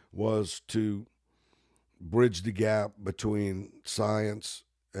was to bridge the gap between science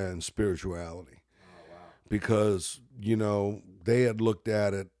and spirituality. Because, you know, they had looked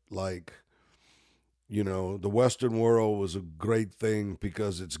at it like, you know, the Western world was a great thing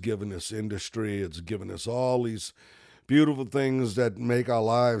because it's given us industry, it's given us all these beautiful things that make our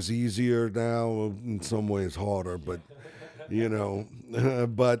lives easier now, in some ways harder, but, you know,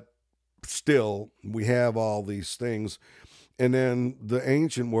 but still, we have all these things. And then the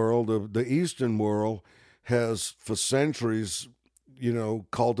ancient world, the Eastern world, has for centuries, you know,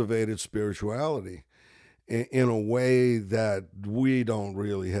 cultivated spirituality in a way that we don't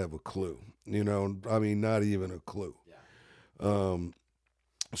really have a clue. You know, I mean, not even a clue.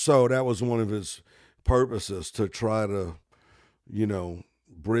 So that was one of his purposes, to try to, you know,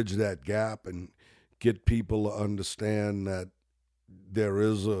 bridge that gap and get people to understand that there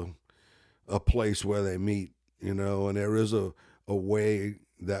is a place where they meet, you know, and there is a way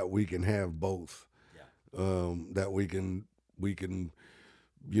that we can have both. That we can,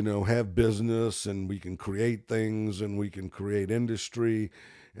 you know, have business, and we can create things, and we can create industry,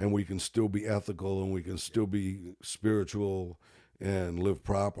 and we can still be ethical, and we can still be spiritual and live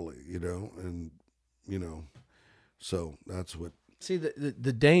properly, you know, and, you know, so that's what. See,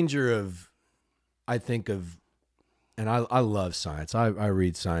 the danger of, I think of, and I love science. I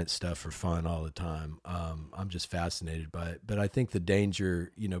read science stuff for fun all the time. I'm just fascinated by it. But I think the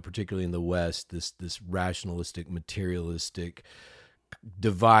danger, you know, particularly in the West, this rationalistic, materialistic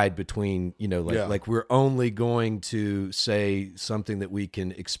divide between, you know, like we're only going to say something that we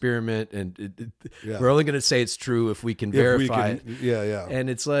can experiment, and we're only going to say it's true if we can verify it. Yeah. And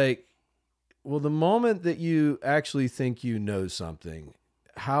it's like, well, the moment that you actually think you know something,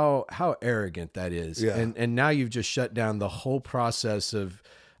 how arrogant that is. Yeah. And now you've just shut down the whole process of,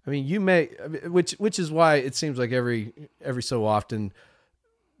 I mean, which is why it seems like every so often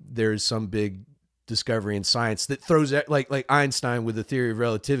there's some big discovery in science that throws like Einstein with the theory of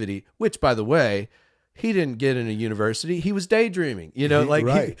relativity, which, by the way, he didn't get in a university. He was daydreaming. You know,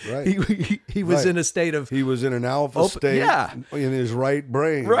 Right. he was Right. in a state of He was in an alpha Open- state yeah. in his right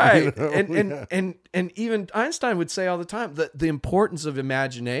brain. right. you know? And even Einstein would say all the time that the importance of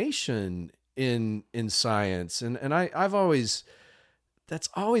imagination in science. And I've always that's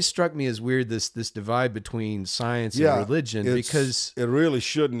always struck me as weird, this divide between science and religion, it's- because it really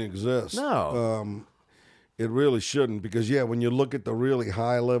shouldn't exist. No. It really shouldn't, because when you look at the really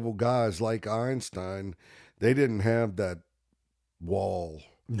high level guys like Einstein, they didn't have that wall.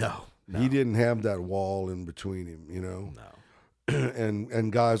 no. He didn't have that wall in between him, you know. No.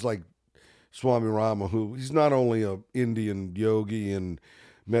 and guys like Swami Rama, who he's not only a Indian yogi and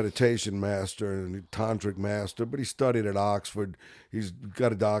meditation master and tantric master, but he studied at Oxford. He's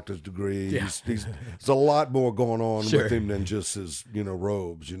got a doctor's degree. Yeah. There's a lot more going on Sure. with him than just his,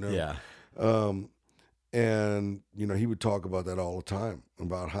 robes, Yeah. And he would talk about that all the time,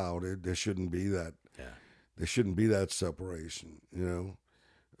 about how there shouldn't be that. Yeah. There shouldn't be that separation,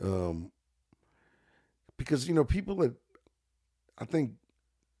 because people that I think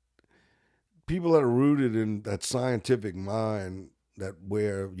people that are rooted in that scientific mind, that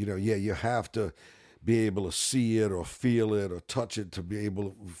where you have to be able to see it or feel it or touch it to be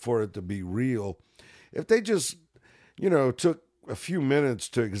able for it to be real. If they just took a few minutes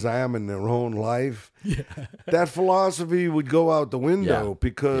to examine their own life, that philosophy would go out the window,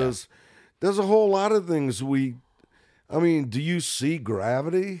 because there's a whole lot of things do you see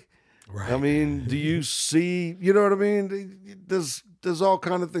gravity? Right. I mean, do you see, you know what I mean? There's all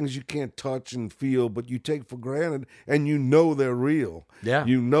kind of things you can't touch and feel, but you take for granted, and they're real. Yeah.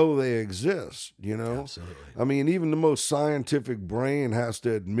 They exist, Absolutely. I mean, even the most scientific brain has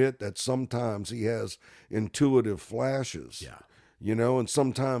to admit that sometimes he has intuitive flashes. Yeah. And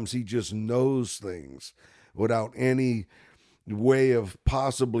sometimes he just knows things without any way of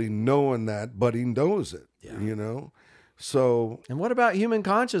possibly knowing that, but he knows it, So, And what about human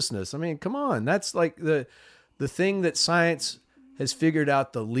consciousness? I mean, come on. That's like the thing that science has figured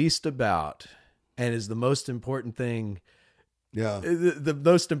out the least about, and is the most important thing, yeah. the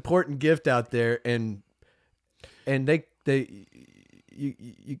most important gift out there. And they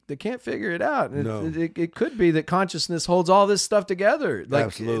can't figure it out. No. It could be that consciousness holds all this stuff together. Like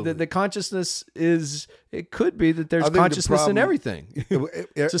Absolutely. the consciousness it could be that there's I think the consciousness in problem- everything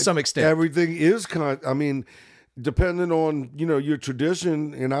to some extent. Everything is depending on, your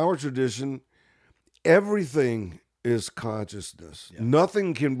tradition. In our tradition, everything is consciousness. Yeah.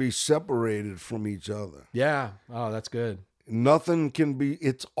 Nothing can be separated from each other. Yeah. Oh, that's good. Nothing can be,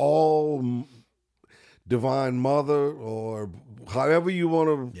 it's all Divine Mother, or however you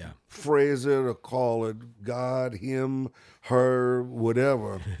want to Yeah. phrase it or call it, God, him, her,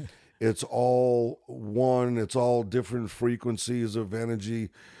 whatever. It's all one. It's all different frequencies of energy,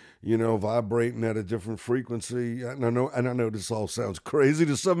 vibrating at a different frequency. And I know this all sounds crazy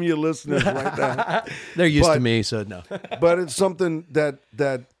to some of your listeners right now, They're used to But- me, so no. but it's something that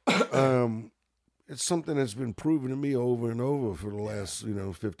it's something that's been proven to me over and over for the last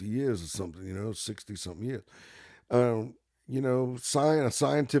 50 years or something, 60 something years. A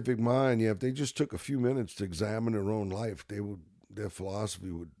scientific mind, if they just took a few minutes to examine their own life, their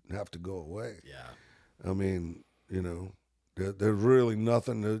philosophy would have to go away. Yeah. I mean, there's really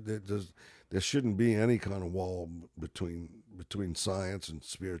nothing. There shouldn't be any kind of wall between science and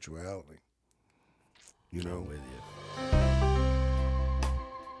spirituality. I'm with you.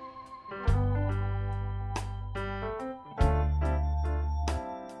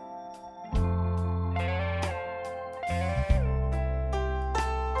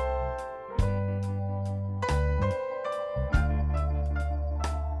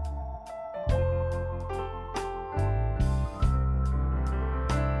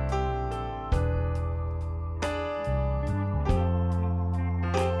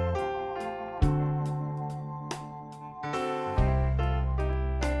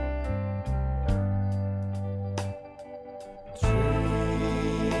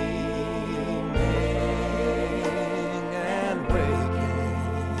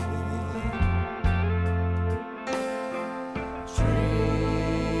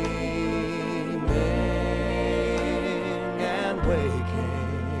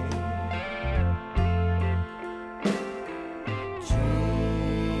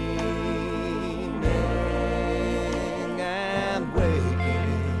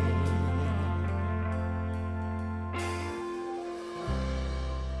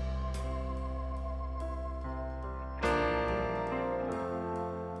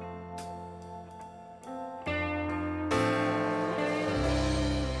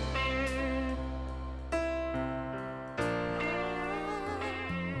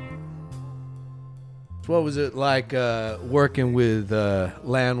 What was it like working with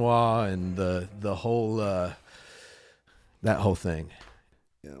Lanois and the whole that whole thing?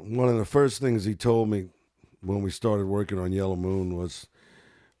 Yeah, one of the first things he told me when we started working on Yellow Moon was,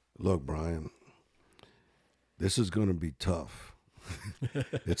 "Look, Brian, this is going to be tough.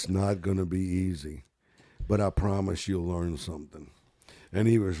 It's not going to be easy, but I promise you'll learn something." And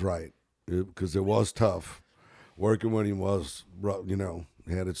he was right, because it was tough. Working when he was,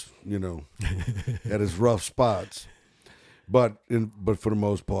 had its, had his rough spots. But for the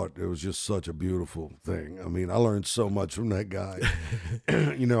most part, it was just such a beautiful thing. I mean, I learned so much from that guy.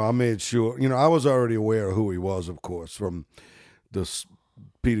 I made sure, I was already aware of who he was, of course, from the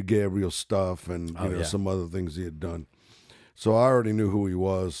Peter Gabriel stuff and some other things he had done. So I already knew who he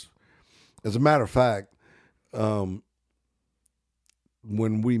was. As a matter of fact, when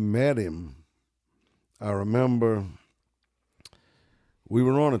we met him, I remember we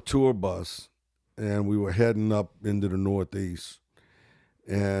were on a tour bus and we were heading up into the Northeast.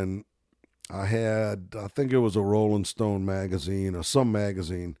 And I think it was a Rolling Stone magazine or some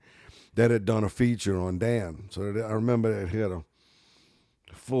magazine that had done a feature on Dan. So I remember it had a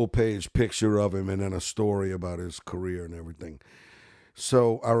full-page picture of him and then a story about his career and everything.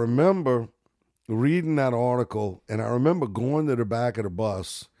 So I remember reading that article, and I remember going to the back of the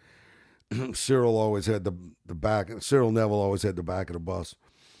bus. Cyril always had the back. Cyril Neville always had the back of the bus.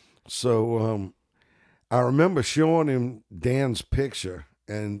 So I remember showing him Dan's picture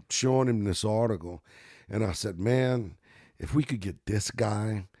and showing him this article, and I said, "Man, if we could get this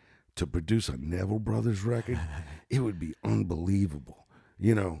guy to produce a Neville Brothers record, it would be unbelievable."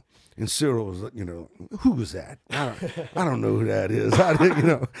 And Cyril was, "Who was that? I don't know who that is."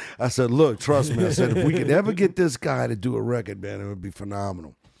 I said, "Look, trust me." I said, "If we could ever get this guy to do a record, man, it would be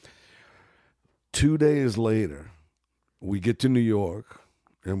phenomenal." 2 days later, we get to New York,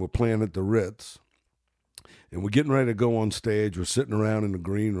 and we're playing at the Ritz, and we're getting ready to go on stage. We're sitting around in the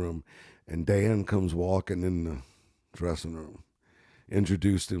green room, and Dan comes walking in the dressing room,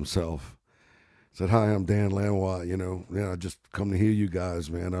 introduced himself. Said, "Hi, I'm Dan Lanois. I just come to hear you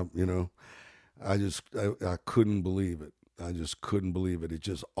guys, man. I couldn't believe it. I just couldn't believe it. It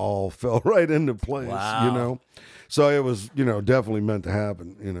just all fell right into place, Wow. So it was, definitely meant to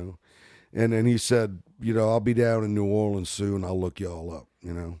happen, And then he said, "I'll be down in New Orleans soon. I'll look y'all up,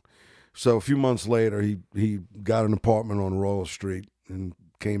 So a few months later, he got an apartment on Royal Street and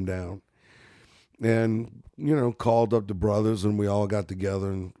came down. And, called up the brothers, and we all got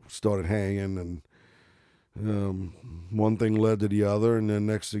together and started hanging, and one thing led to the other, and then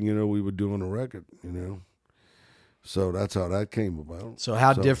next thing you know, we were doing a record, So that's how that came about. So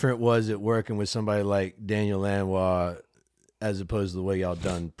how different was it working with somebody like Daniel Lanois as opposed to the way y'all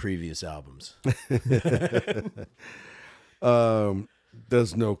done previous albums?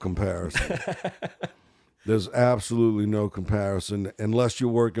 There's no comparison. There's absolutely no comparison unless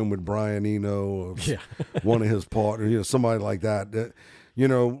you're working with Brian Eno or one of his partners, somebody like that.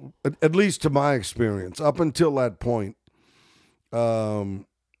 At least to my experience, up until that point,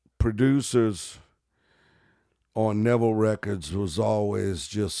 producers on Neville Records was always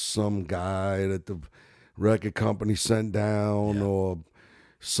just some guy that the record company sent down or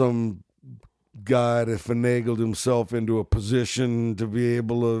some guy that finagled himself into a position to be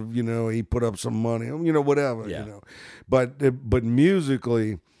able to, he put up some money, whatever, But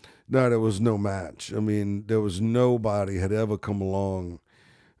musically, no, there was no match. I mean, there was nobody had ever come along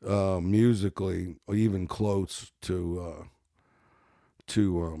musically or even close to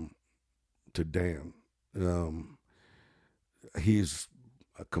Dan. He's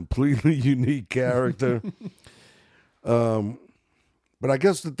a completely unique character. But I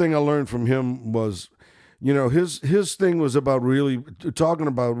guess the thing I learned from him was, his thing was about really we were talking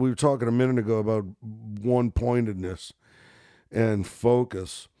a minute ago about one-pointedness and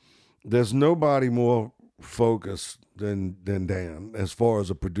focus. There's nobody more focused than Dan as far as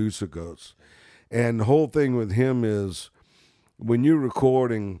a producer goes. And the whole thing with him is when you're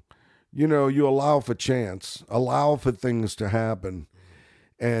recording, you allow for chance, allow for things to happen.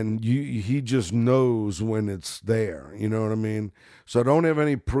 And he just knows when it's there, you know what I mean? So don't have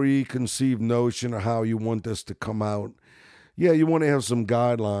any preconceived notion of how you want this to come out. Yeah, you want to have some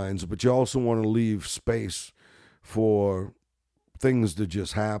guidelines, but you also want to leave space for things to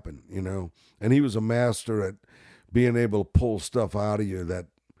just happen, And he was a master at being able to pull stuff out of you that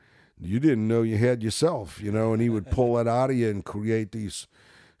you didn't know you had yourself, and he would pull that out of you and create these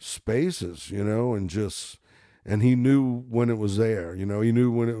spaces, and he knew when it was there, he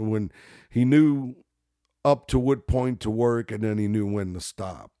knew when he knew up to what point to work, and then he knew when to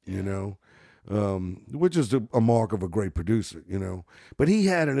stop, which is a mark of a great producer, But he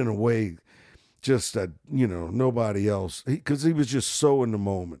had it in a way just that, you know, nobody else, because he was just so in the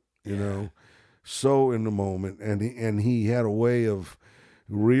moment, you know, so in the moment, and he had a way of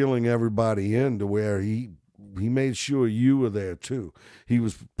reeling everybody in to where he made sure you were there too. He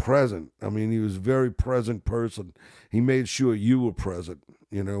was present. I mean, he was a very present person. He made sure you were present,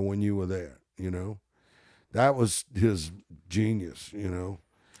 you know, when you were there, you know. That was his genius, you know.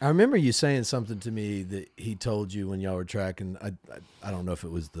 I remember you saying something to me that he told you when y'all were tracking. I don't know if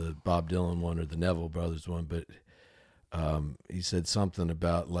it was the Bob Dylan one or the Neville Brothers one, but he said something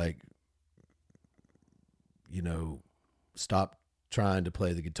about, like, you know, stop trying to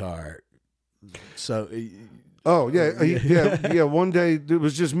play the guitar. So, oh yeah, yeah. One day it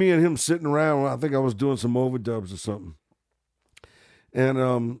was just me and him sitting around. I think I was doing some overdubs or something, and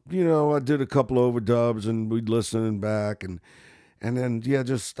you know, I did a couple overdubs, and we'd listening back, and then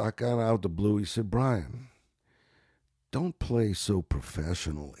just I got out the blue. He said, "Brian, don't play so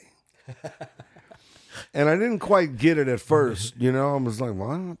professionally." And I didn't quite get it at first, you know. I was like,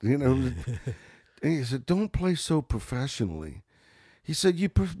 "What?" You know. And he said, "Don't play so professionally." He said, "You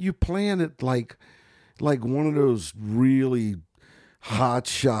playing it like one of those really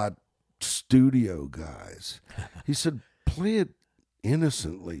hotshot studio guys." He said, "Play it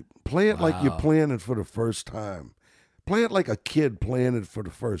innocently. Play it like you're playing it for the first time. Play it like a kid playing it for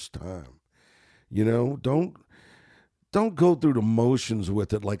the first time. You know, don't go through the motions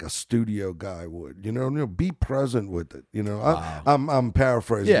with it like a studio guy would. You know, be present with it. You know." Wow. I'm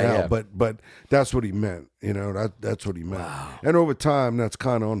paraphrasing now, but that's what he meant. You know, that's what he meant. Wow. And over time, that's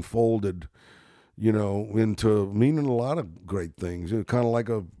kind of unfolded, you know, into meaning a lot of great things. It's kind of like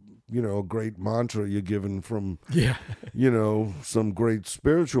a great mantra you're given from, you know, some great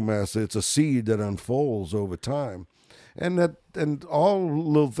spiritual master. It's a seed that unfolds over time. And all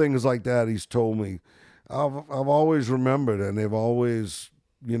little things like that he's told me, I've always remembered, and they've always,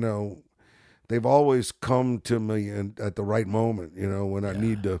 you know, come to me at the right moment, you know, when I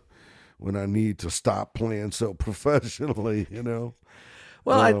need to stop playing so professionally, you know.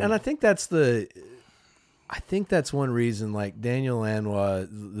 Well, I think that's one reason, like Daniel Lanois,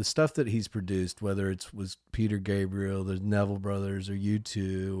 the stuff that he's produced, whether it was Peter Gabriel, the Neville Brothers, or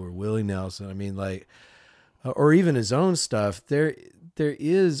U2, or Willie Nelson, I mean, like, or even his own stuff, there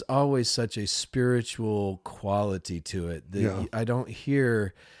is always such a spiritual quality to it that I don't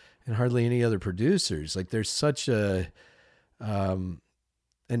hear in hardly any other producers. Like, there's such a, and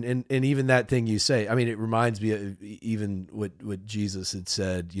even that thing you say, I mean, it reminds me of even what Jesus had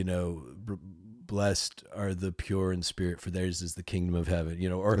said, you know, blessed are the pure in spirit, for theirs is the kingdom of heaven, you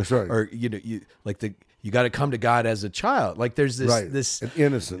know, or, that's right. Or, you know, you got to come to God as a child. Like, there's this an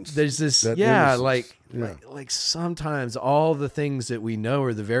innocence. There's this, like sometimes all the things that we know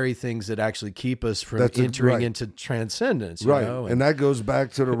are the very things that actually keep us from entering into transcendence. You know? And that goes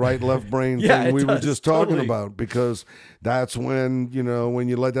back to the right left brain thing we were just talking about, because that's when, you know, when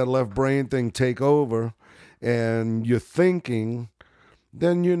you let that left brain thing take over and you're thinking,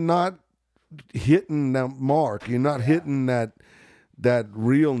 then you're not hitting that mark. You're not hitting that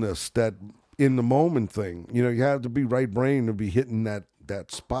realness, that in the moment thing. You know, you have to be right brain to be hitting that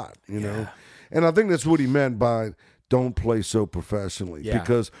spot, you know. And I think that's what he meant by don't play so professionally.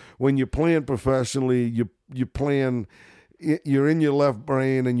 Because when you're playing professionally, you're playing, you're in your left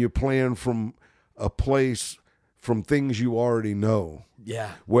brain, and you're playing from a place, from things you already know.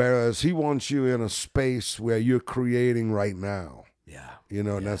 Yeah. Whereas he wants you in a space where you're creating right now. Yeah. You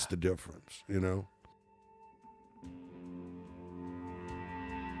know, and that's the difference, you know.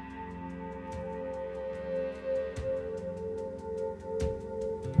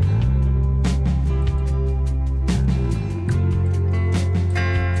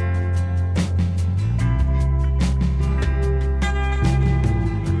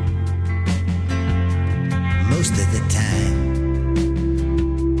 Most of the time,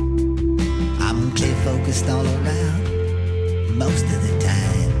 I'm clear focused all around. Most of the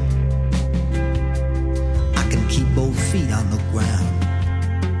time, I can keep both feet on the ground.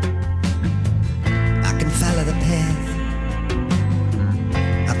 I can follow the path,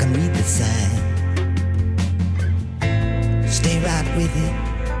 I can read the sign, stay right with it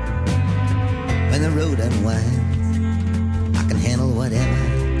when the road unwinds. I can handle whatever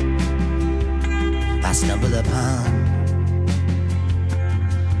I stumble upon.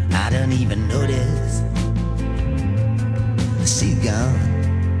 I don't even notice she's gone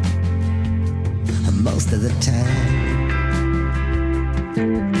most of the time.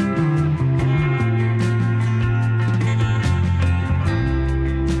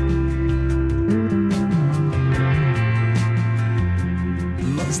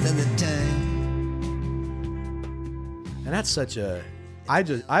 Most of the time. And that's such a,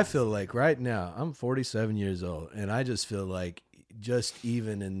 I feel like right now I'm 47 years old, and I just feel like just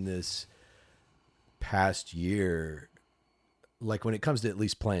even in this past year, like when it comes to at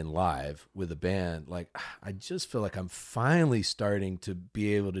least playing live with a band, like I just feel like I'm finally starting to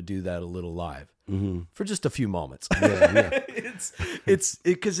be able to do that a little live for just a few moments. It's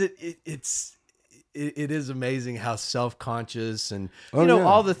because it is amazing how self-conscious and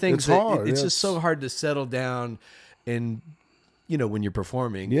all the things It's that hard. it's just so hard to settle down and when you're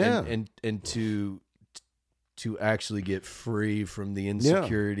performing and to actually get free from the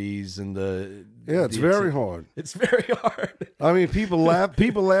insecurities and it's very hard. It's very hard. I mean, people laugh. They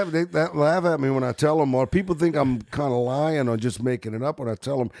laugh at me when I tell them, or people think I'm kind of lying or just making it up when I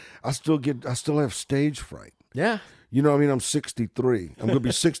tell them. I still have stage fright. Yeah. You know, I mean, I'm 63. I'm going to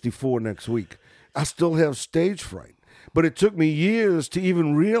be 64 next week. I still have stage fright. But it took me years to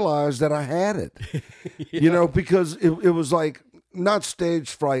even realize that I had it. Because it was like, not stage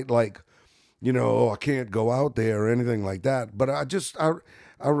fright like, I can't go out there or anything like that. But I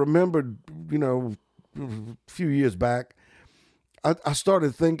remembered, a few years back, I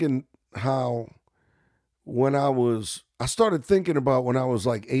started thinking how I started thinking about when I was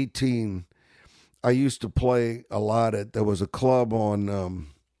like 18, I used to play a lot there was a club on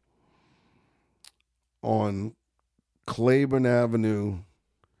Claiborne Avenue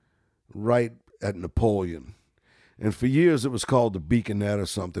right at Napoleon. And for years it was called the Beaconette or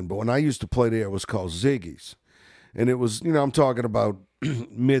something. But when I used to play there, it was called Ziggy's. And it was, I'm talking about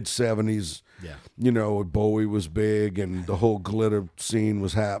mid-70s. Yeah. Bowie was big and the whole glitter scene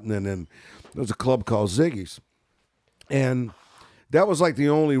was happening. And there was a club called Ziggy's. And that was like the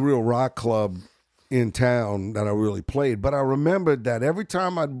only real rock club in town that I really played. But I remembered that every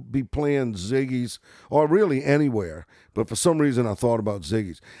time I'd be playing Ziggy's, or really anywhere, but for some reason I thought about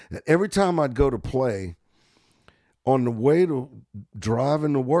Ziggy's, that every time I'd go to play, on the way to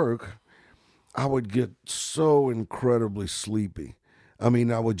driving to work, I would get so incredibly sleepy. I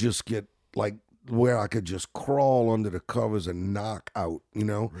mean, I would just get like where I could just crawl under the covers and knock out,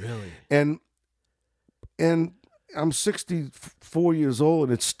 Really? And I'm 64 years old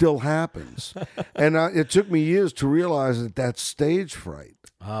and it still happens. And it took me years to realize that that's stage fright.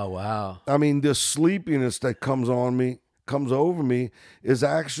 Oh, wow. I mean, this sleepiness that comes over me is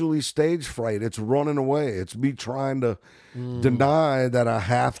actually stage fright. It's running away. It's me trying to deny that I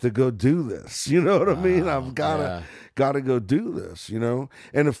have to go do this. You know what I mean? I've got to go do this,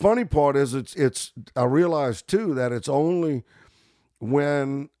 And the funny part is I realize too that it's only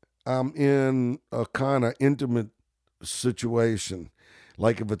when I'm in a kind of intimate situation,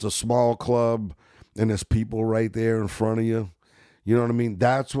 like if it's a small club and there's people right there in front of you, you know what I mean?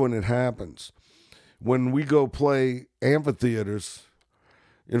 That's when it happens. When we go play amphitheaters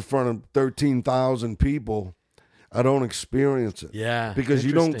in front of 13,000 people, I don't experience it. Yeah. Because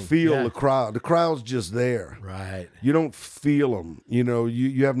you don't feel the crowd. The crowd's just there. Right. You don't feel them.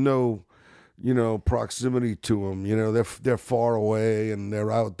 You have no, proximity to them. They're far away and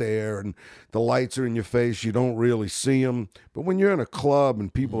they're out there and the lights are in your face. You don't really see them. But when you're in a club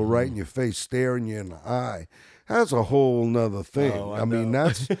and people are right in your face, staring you in the eye, that's a whole nother thing. Oh, I mean,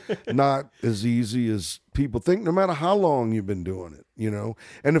 that's not as easy as people think, no matter how long you've been doing it,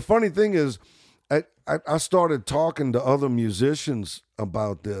 And the funny thing is, I started talking to other musicians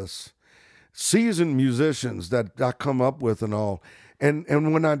about this, seasoned musicians that I come up with and all. And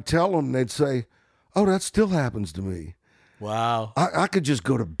when I'd tell them, they'd say, oh, that still happens to me. Wow. I could just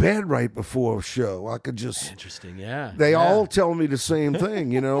go to bed right before a show. I could just... Interesting, yeah. They all tell me the same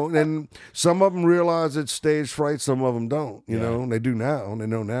thing, and some of them realize it's stage fright, some of them don't, know, and they do now, and they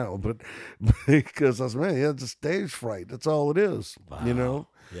know now, but because I was, man, it's a stage fright. That's all it is,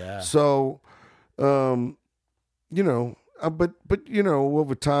 Yeah. So, but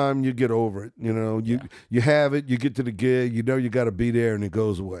over time you get over it, you have it, you get to the gig, you got to be there and it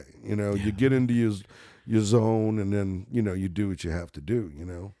goes away, you get into your zone and then, you do what you have to do,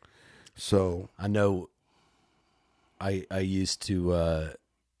 So I know I used to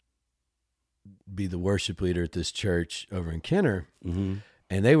be the worship leader at this church over in Kenner, and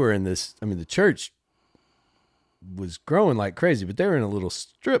they were in this, the church was growing like crazy, but they were in a little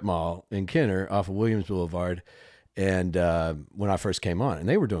strip mall in Kenner off of Williams Boulevard. And when I first came on, and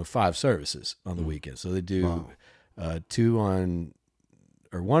they were doing 5 services on the weekend. So they do 1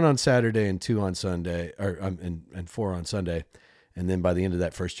 on Saturday and 2 on Sunday, and 4 on Sunday. And then by the end of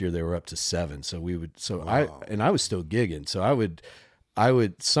that first year, they were up to 7. So I was still gigging. So I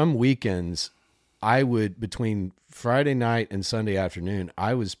would some weekends, between Friday night and Sunday afternoon,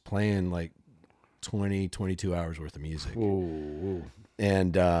 I was playing like 20, 22 hours worth of music. Ooh.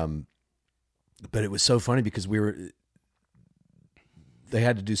 And, but it was so funny because they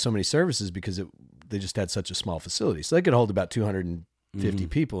had to do so many services because they just had such a small facility. So they could hold about 250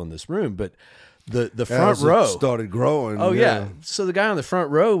 people in this room, but the front As row it started growing. Oh yeah. So the guy on the front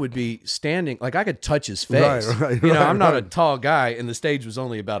row would be standing, like I could touch his face. Right, I'm not a right. tall guy, and the stage was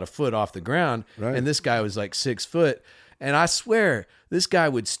only about a foot off the ground, Right. and this guy was like 6 foot, and I swear this guy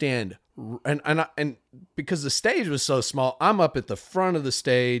would stand, and because the stage was so small, I'm up at the front of the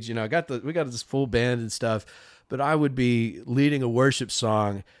stage. We got this full band and stuff, but I would be leading a worship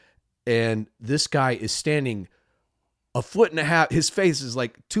song, and this guy is standing a foot and a half. His face is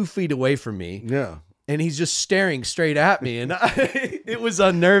like 2 feet away from me. Yeah. And he's just staring straight at me, and it was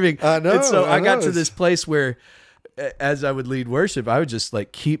unnerving. I know, And so I I got know. to this place where, as I would lead worship, I would just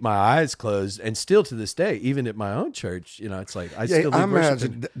like keep my eyes closed, and still to this day, even at my own church, it's like I still lead I worship.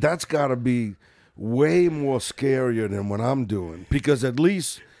 imagine that's got to be way more scarier than what I'm doing, because at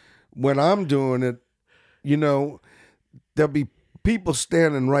least when I'm doing it, there'll be people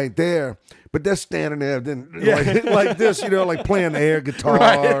standing right there, but they're standing there then like this, like playing air guitar,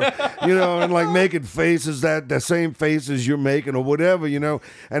 and like making faces, the same faces you're making or whatever,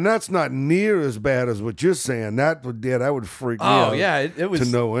 and that's not near as bad as what you're saying. That would freak me out. Oh yeah, it was to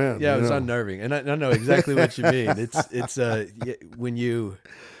no end. Yeah, it was unnerving, and I know exactly what you mean. It's when you.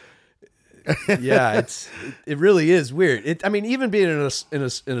 Yeah, it really is weird. Even being in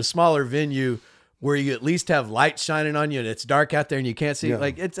a smaller venue where you at least have light shining on you and it's dark out there and you can't see, Yeah.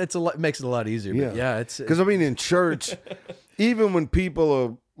 it makes it a lot easier. But yeah, it's because in church, even when people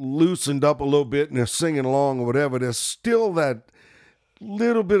are loosened up a little bit and they're singing along or whatever, there's still that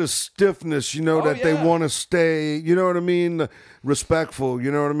little bit of stiffness, that they yeah. want to stay, respectful,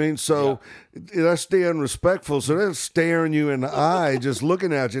 So they're staying respectful, so they're staring you in the eye, just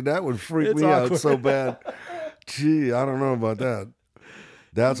looking at you. That would freak It's me awkward. out so bad. Gee, I don't know about that.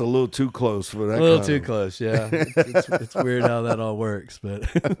 That's a little too close for that. a little kind too of- close. Yeah, it's weird how that all works, but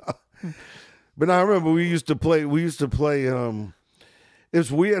But I remember we used to play.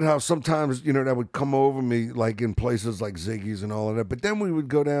 It's weird how sometimes that would come over me, like in places like Ziggy's and all of that. But then we would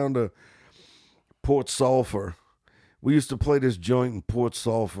go down to Port Sulphur. We used to play this joint in Port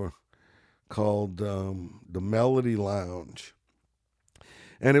Sulphur called the Melody Lounge,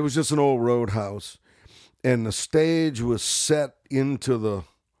 and it was just an old roadhouse, and the stage was set into the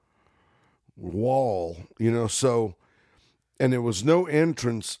wall, so, and there was no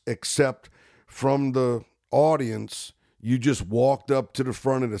entrance except from the audience. You just walked up to the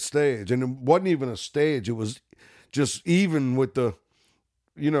front of the stage, and it wasn't even a stage. It was just even with the,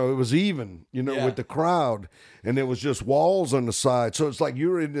 it was even, Yeah. with the crowd, and there was just walls on the side. So it's like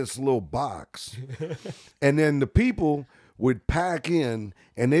you're in this little box, and then the people would pack in,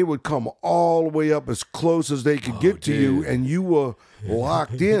 and they would come all the way up as close as they could get to you, and you were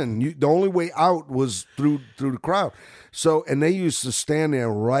locked in. The only way out was through the crowd. So, and they used to stand there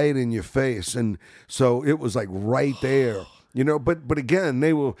right in your face, and so it was like right there, But again,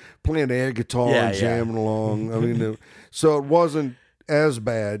 they were playing air guitar and jamming along. So it wasn't as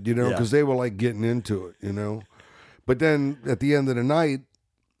bad, because they were like getting into it, But then at the end of the night,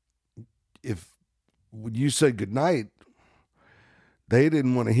 if you said goodnight, they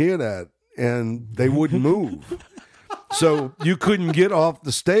didn't want to hear that, and they wouldn't move. So you couldn't get off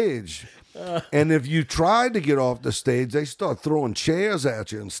the stage. And if you tried to get off the stage, they start throwing chairs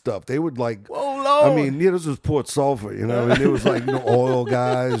at you and stuff. They would like, oh Lord. this was Port Sulphur, and it was like, oil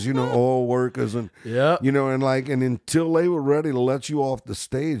guys, oil workers, and, Yeah. and until they were ready to let you off the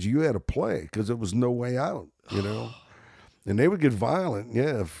stage, you had to play because there was no way out, And they would get violent,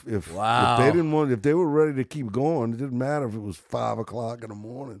 if Wow. if they were ready to keep going, it didn't matter if it was 5 o'clock in the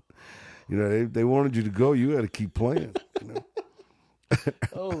morning. They wanted you to go, you had to keep playing,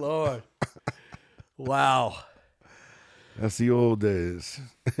 Oh Lord. Wow. That's the old days.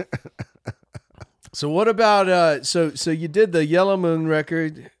 So what about so you did the Yellow Moon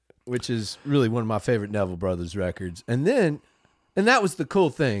record, which is really one of my favorite Neville Brothers records, and that was the cool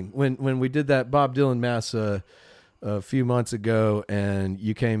thing when we did that Bob Dylan mass a few months ago, and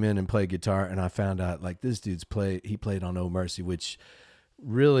you came in and played guitar, and I found out like this dude's played on Oh Mercy, which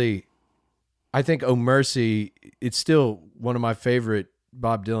really, I think Oh Mercy, it's still one of my favorite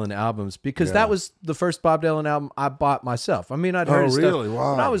Bob Dylan albums because that was the first Bob Dylan album I bought myself. I'd heard his really? stuff.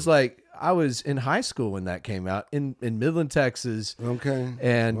 Wow. When I was in high school when that came out in Midland, Texas. Okay.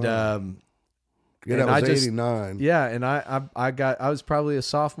 And Wow. Yeah, that and I was just- 89. yeah, and I was probably a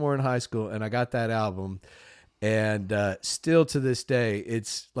sophomore in high school, and I got that album, and still to this day,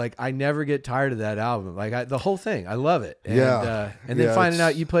 it's like I never get tired of that album. Like the whole thing, I love it. And, Yeah. and then Yeah, finding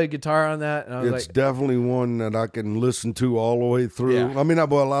it's- out you played guitar on that, and I was It's like, definitely one that I can listen to all the way through. Yeah. I mean, I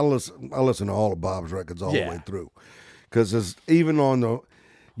listen to all of Bob's records all the Yeah. way through because even on the,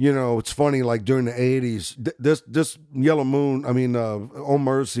 it's funny, like during the 80s, this Yellow Moon, Oh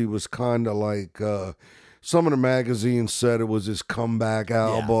Mercy was kind of like, some of the magazines said it was his comeback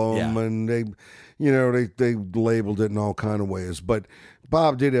album, yeah. and they labeled it in all kind of ways. But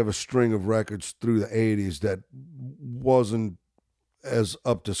Bob did have a string of records through the 80s that wasn't as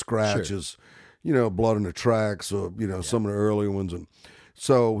up to scratch Sure. as, Blood on the Tracks or, some of the earlier ones. And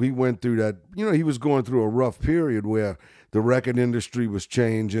so he went through that, he was going through a rough period where the record industry was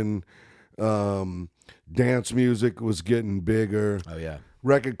changing, dance music was getting bigger. Oh yeah.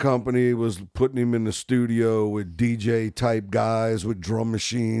 Record company was putting him in the studio with DJ type guys with drum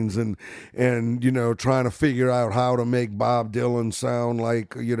machines and trying to figure out how to make Bob Dylan sound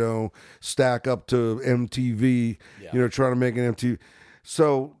like, stack up to MTV, trying to make an MTV.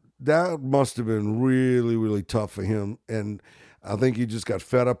 So that must have been really, really tough for him. And I think he just got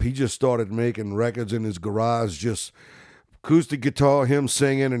fed up. He just started making records in his garage, just acoustic guitar, him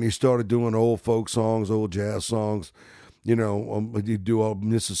singing, and he started doing old folk songs, old jazz songs. You do all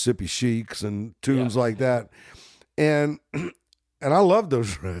Mississippi Sheiks and tunes like that, and I love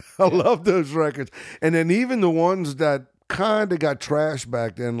those. I love those records. And then even the ones that kind of got trashed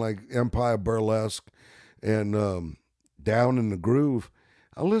back then, like Empire Burlesque and Down in the Groove.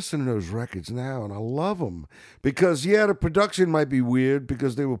 I listen to those records now, and I love them because the production might be weird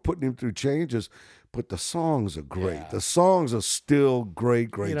because they were putting him through changes. But the songs are great. Yeah. The songs are still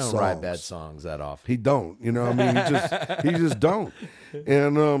great songs. You don't write bad songs that often. He don't, he just don't.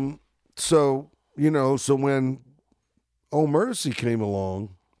 And so when Oh Mercy came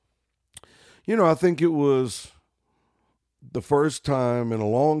along, I think it was the first time in a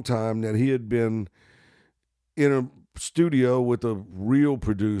long time that he had been in a studio with a real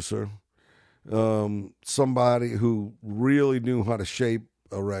producer, somebody who really knew how to shape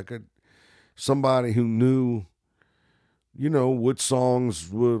a record. Somebody who knew, what songs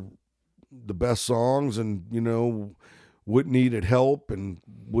were the best songs and, what needed help and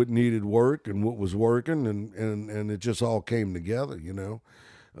what needed work and what was working. And it just all came together,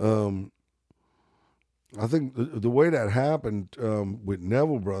 I think the way that happened with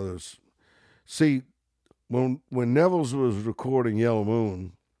Neville Brothers, see, when Neville's was recording Yellow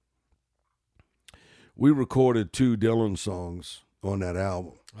Moon, we recorded 2 Dylan songs on that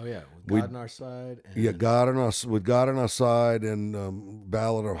album. Oh yeah, with God on Our Side. And... Yeah, with God on Our Side and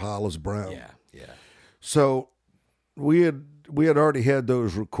Ballad of Hollis Brown. Yeah. So we had already had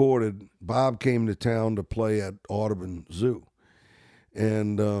those recorded. Bob came to town to play at Audubon Zoo,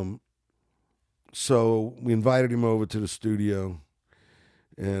 and so we invited him over to the studio,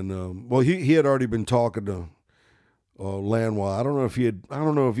 and he had already been talking to Lanois. I don't know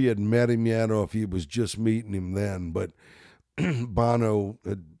if he had met him yet or if he was just meeting him then, but. Bono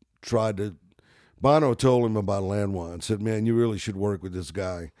told him about Lanois and said, "Man, you really should work with this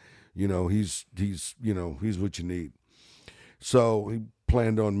guy. He's what you need." So he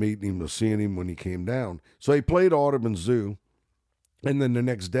planned on meeting him or seeing him when he came down. So he played Audubon Zoo, and then the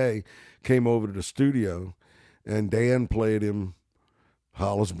next day came over to the studio, and Dan played him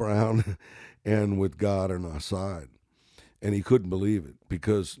Hollis Brown and With God on Our Side, and he couldn't believe it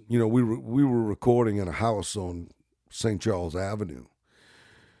because we were recording in a house on St. Charles Avenue.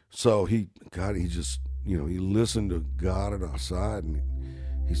 So he just, he listened to God on Our Side and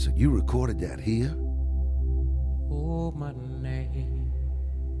he said, "You recorded that here?" Oh, my name,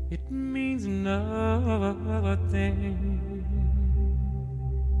 it means nothing.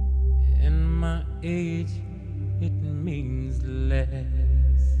 And my age, it means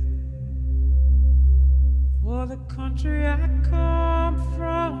less. For the country I come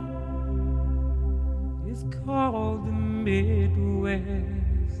from is called the Midwest.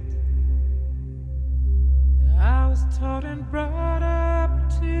 I was taught and brought up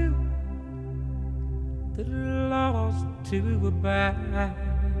to the laws to abide,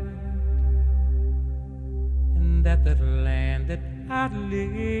 and that the land that I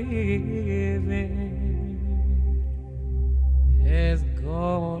live in has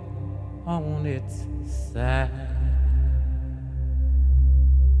God on its side.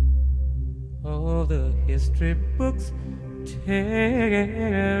 All the history books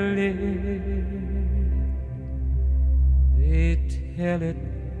tell it. They tell it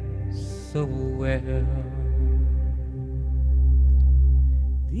so well.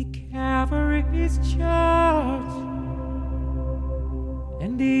 The cavalry's charge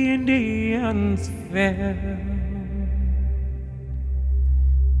and the Indians fell.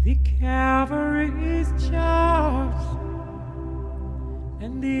 The cavalry's charge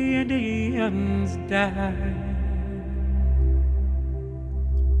and the Indians died.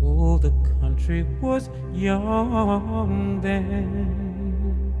 Oh, the country was young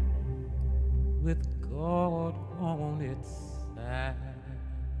then, with God on its side.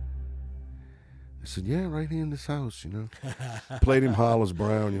 I said, yeah, right here in this house, you know. Played him Hollis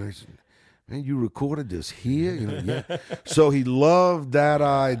Brown, you know. He said, man, you recorded this here? You know, yeah. So he loved that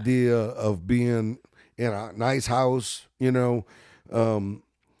idea of being in a nice house, you know.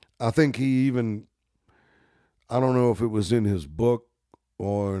 I think he even, I don't know if it was in his book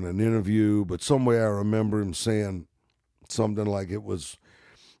or in an interview, but somewhere I remember him saying something like it was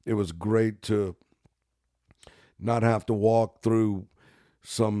great to not have to walk through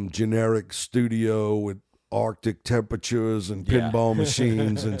some generic studio with Arctic temperatures and pinball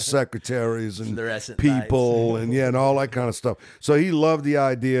machines and secretaries and people and all that kind of stuff. So he loved the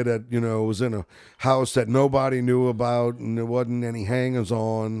idea that, you know, it was in a house that nobody knew about and there wasn't any hangers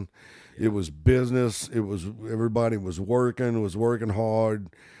on. It was business. It was, everybody was working hard.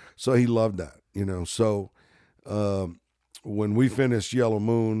 So he loved that, you know. So when we finished Yellow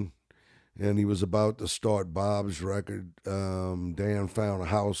Moon, and he was about to start Bob's record, Dan found a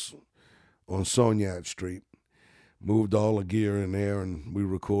house on Sognat Street, moved all the gear in there, and we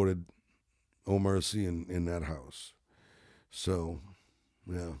recorded Oh Mercy in that house. So,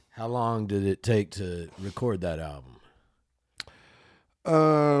 yeah. How long did it take to record that album?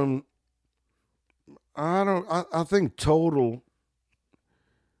 I think total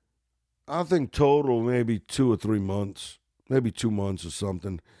maybe 2 or 3 months, maybe 2 months or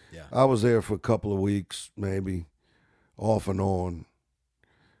something. Yeah. I was there for a couple of weeks, maybe, off and on.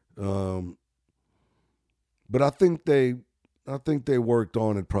 But I think they worked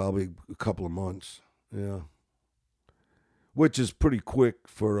on it probably a couple of months. Yeah. Which is pretty quick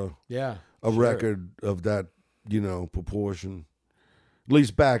for a record of that, you know, proportion. At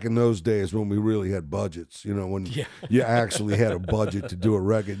least back in those days when we really had budgets, you know, when you actually had a budget to do a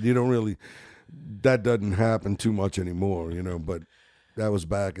record. That doesn't happen too much anymore, you know, but that was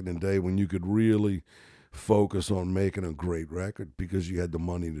back in the day when you could really focus on making a great record because you had the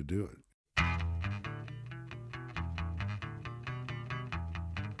money to do it.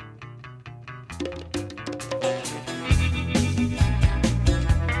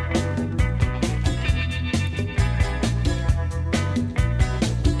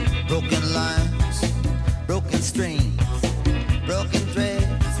 Broken lines, broken strings, broken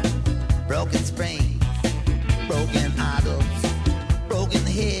threads, broken springs, broken idols, broken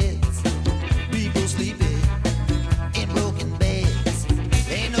heads, people sleeping in broken beds.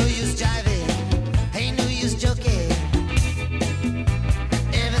 Ain't no use jiving, ain't no use joking.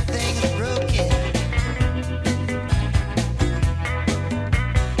 Everything is broken.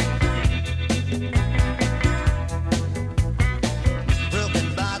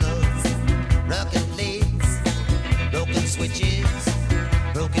 Broken bottles, broken legs, broken switches,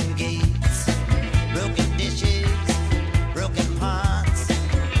 broken gates, broken dishes, broken pots.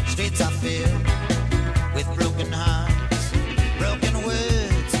 Streets are filled with broken hearts, broken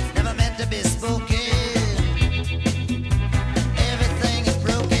words never meant to be spoken. Everything is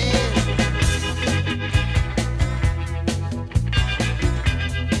broken.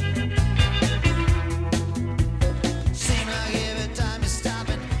 Seem like every time you stop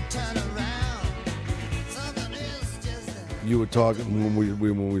and turn around, something is just there. You were talking when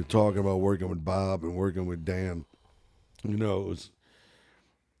we were talking about working with Bob and working with Dan. You know, it was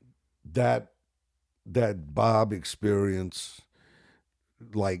that Bob experience,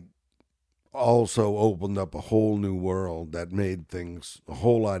 like, also opened up a whole new world that made things a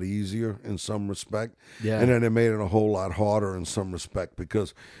whole lot easier in some respect. Yeah. And then it made it a whole lot harder in some respect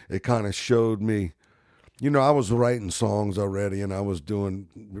because it kind of showed me, you know, I was writing songs already and I was I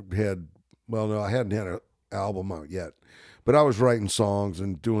hadn't had an album out yet, but I was writing songs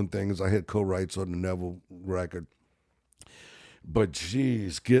and doing things. I had co-writes on the Neville record. But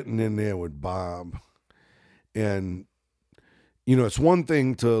geez, getting in there with Bob, and you know, it's one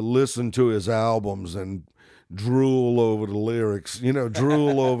thing to listen to his albums and drool over the lyrics, you know,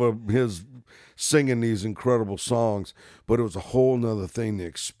 drool over his singing these incredible songs, but it was a whole nother thing to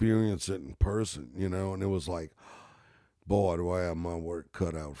experience it in person, you know, and it was like, boy, do I have my work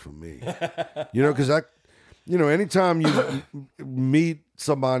cut out for me. You know, because anytime you meet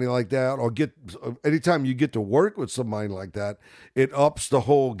somebody like that or anytime you get to work with somebody like that, it ups the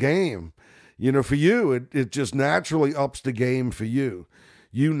whole game. You know, for you, it just naturally ups the game for you.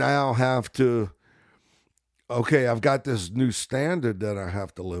 You now have to, okay, I've got this new standard that I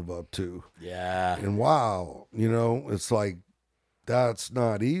have to live up to. Yeah. And wow, you know, it's like, that's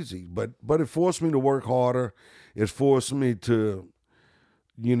not easy. But it forced me to work harder. It forced me to,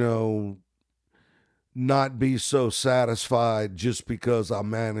 you know, not be so satisfied just because I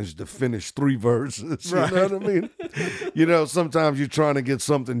managed to finish 3 verses. You know what I mean? You know, sometimes you're trying to get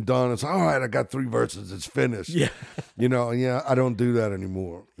something done. It's all right, I got 3 verses, it's finished. Yeah. You know, I don't do that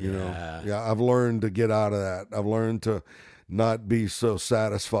anymore. You know, I've learned to get out of that. I've learned to not be so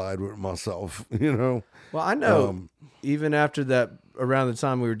satisfied with myself, you know. Well, I know even after that, around the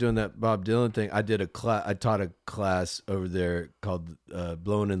time we were doing that Bob Dylan thing, I did I taught a class over there called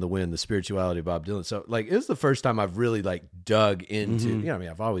Blowing in the Wind, the spirituality of Bob Dylan. So like, it was the first time I've really like dug into, you know, I mean,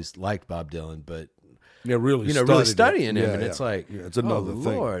 I've always liked Bob Dylan, but really studying him. And it's like, it's another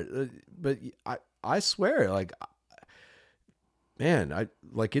thing. Lord. But I swear, like, man,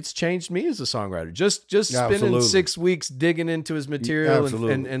 it's changed me as a songwriter. Just spending Absolutely. 6 weeks digging into his material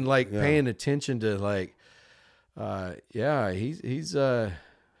Absolutely. and like paying attention to like, he's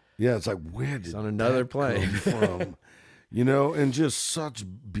it's like, where did on another that plane. come from? You know, and just such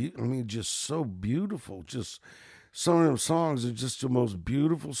just so beautiful. Just some of them songs are just the most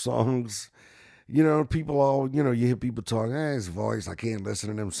beautiful songs. You know, people all, you know, you hear people talking, his voice, I can't listen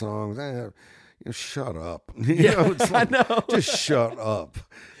to them songs. You know, shut up. You know, it's like, I know. just shut up,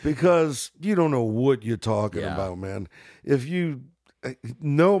 because you don't know what you're talking Yeah. about, man.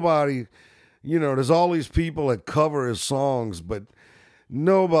 Nobody, you know, there's all these people that cover his songs, but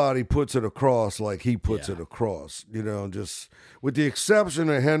nobody puts it across like he puts it across, you know, just with the exception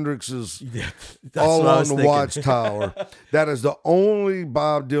of Hendrix's All what I on was the thinking. Watchtower. That is the only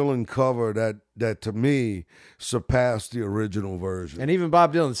Bob Dylan cover that to me surpassed the original version. And even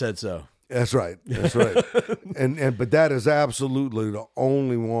Bob Dylan said so. That's right. That's right. and but that is absolutely the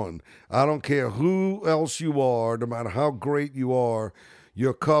only one. I don't care who else you are, no matter how great you are,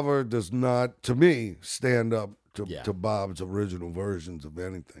 your cover does not, to me, stand up to Bob's original versions of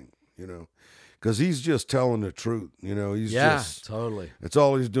anything, you know, because he's just telling the truth, you know. He's just totally. It's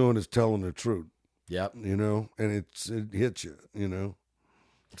all he's doing is telling the truth, Yep. you know, and it hits you, you know.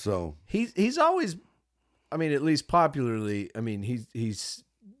 So He's always, I mean, at least popularly, I mean, he's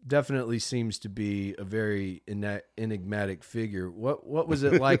definitely seems to be a very enigmatic figure. What was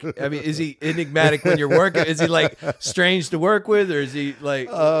it like? I mean, is he enigmatic when you're working? Is he like strange to work with, or is he like?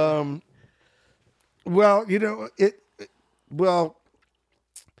 Well, you know,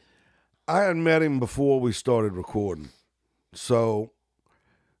 I had met him before we started recording. So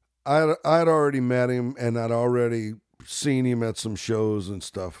I'd already met him, and I'd already seen him at some shows and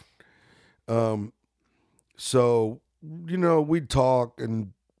stuff. So, you know, we'd talk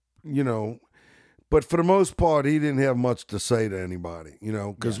and, you know, but for the most part, he didn't have much to say to anybody, you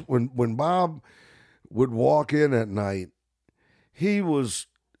know, because when Bob would walk in at night,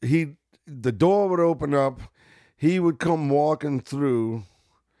 the door would open up, he would come walking through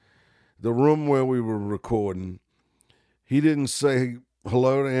the room where we were recording. He didn't say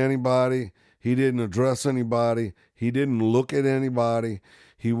hello to anybody. He didn't address anybody. He didn't look at anybody.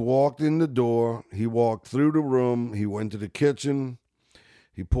 He walked in the door. He walked through the room. He went to the kitchen.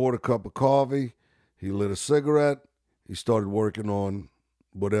 He poured a cup of coffee. He lit a cigarette. He started working on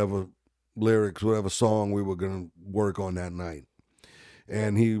whatever lyrics, whatever song we were going to work on that night.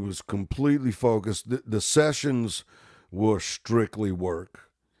 And he was completely focused. The sessions were strictly work.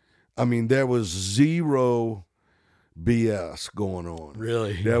 I mean, there was zero BS going on.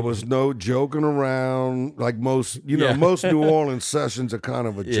 Really? There was no joking around like most, you know, most New Orleans sessions are kind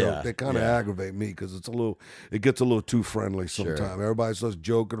of a joke. Yeah, They kind of aggravate me because it gets a little too friendly sometimes. Everybody starts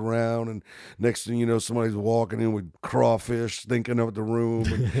joking around, and next thing you know, somebody's walking in with crawfish, thinking of the room.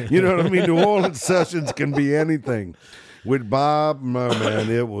 And, you know what I mean? New Orleans sessions can be anything. With Bob, my man,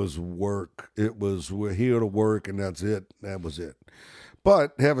 it was work. It was, we're here to work, and that's it. That was it.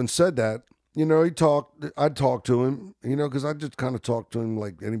 But having said that, you know, I'd talk to him, you know, because I just kind of talked to him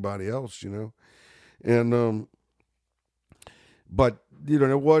like anybody else, you know. And, but, you know,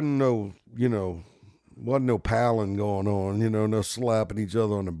 there wasn't no palling going on, you know, no slapping each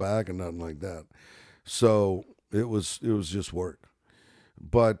other on the back and nothing like that. So it was just work.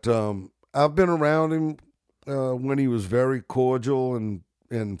 But I've been around him when he was very cordial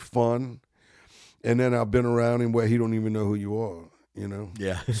and fun. And then I've been around him where he don't even know who you are, you know?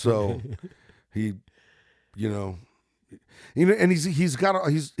 Yeah. So he, you know, and he's got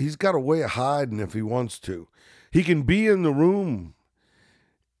a way of hiding if he wants to. He can be in the room,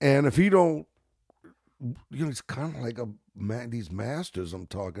 and if he don't, you know, it's kind of like these masters I'm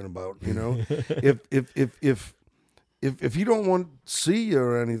talking about, you know? If you don't want to see you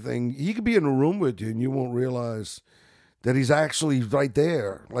or anything, he could be in a room with you and you won't realize that he's actually right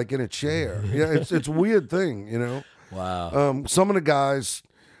there, like in a chair. Yeah, it's a weird thing, you know. Wow. Some of the guys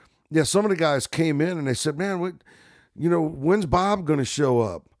came in and they said, "Man, when's Bob going to show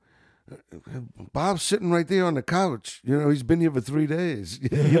up?" Bob's sitting right there on the couch. You know, he's been here for 3 days.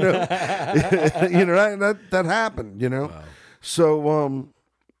 You know, that happened. You know, so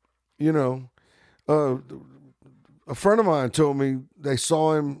you know, a friend of mine told me they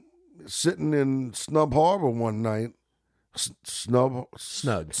saw him sitting in Snug Harbor one night. Snug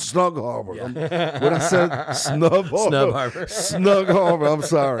Harbor. What I said? Snug Harbor. Snug Harbor. I'm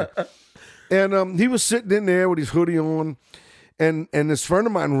sorry. And he was sitting in there with his hoodie on. And this friend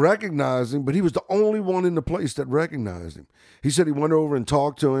of mine recognized him, but he was the only one in the place that recognized him. He said he went over and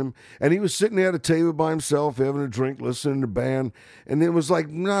talked to him, and he was sitting there at a table by himself, having a drink, listening to band, and it was like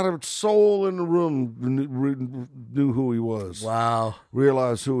not a soul in the room knew who he was. Wow.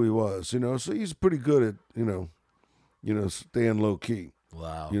 Realized who he was, you know. So he's pretty good at, you know, staying low key.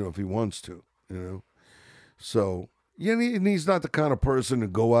 Wow. You know, if he wants to, you know. So, yeah, and he's not the kind of person to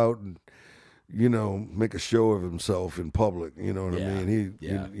go out and, you know, make a show of himself in public. You know what I mean?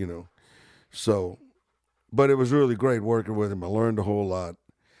 You know. So, but it was really great working with him. I learned a whole lot.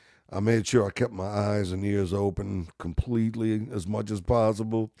 I made sure I kept my eyes and ears open completely as much as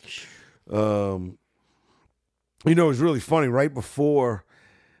possible. You know, it was really funny. Right before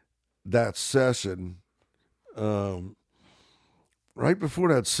that session, I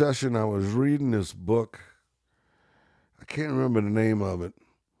was reading this book. I can't remember the name of it,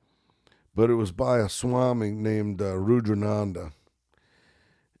 but it was by a Swami named Rudrananda.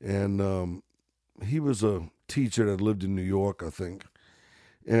 And he was a teacher that lived in New York, I think.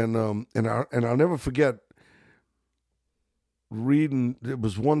 And I'll never forget reading, there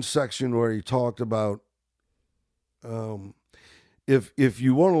was one section where he talked about if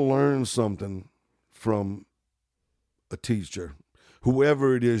you want to learn something from a teacher,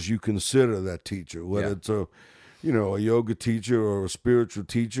 whoever it is you consider that teacher, whether it's a yoga teacher or a spiritual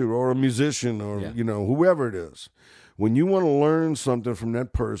teacher or a musician or, you know, whoever it is. When you want to learn something from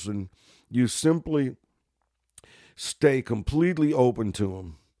that person, you simply stay completely open to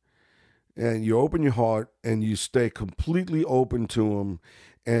them. And you open your heart and you stay completely open to them.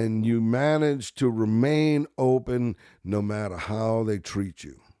 And you manage to remain open no matter how they treat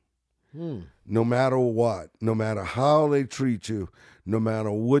you. No matter what, no matter how they treat you, no matter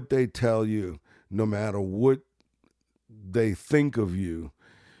what they tell you, no matter what they think of you,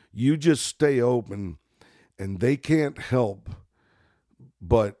 you just stay open, and they can't help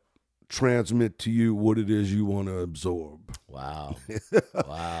but transmit to you what it is you want to absorb. Wow.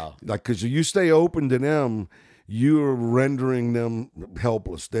 Wow. Like, because you stay open to them, you're rendering them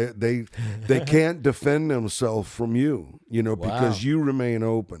helpless. They can't defend themselves from you, you know, because you remain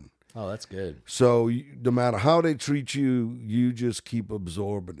open. Oh, that's good. So no matter how they treat you, you just keep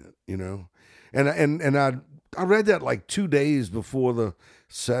absorbing it, you know. And I read that like 2 days before the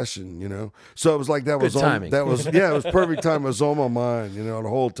session, you know. So it was like that was timing. It was perfect time. It was on my mind, you know, the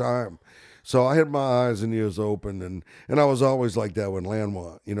whole time. So I had my eyes and ears open, and I was always like that with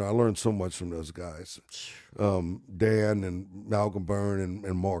Lanois. You know, I learned so much from those guys. Dan and Malcolm Byrne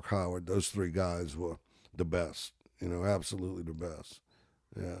and Mark Howard, those three guys were the best, you know, absolutely the best.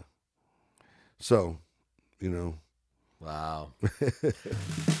 Yeah. So, you know. Wow.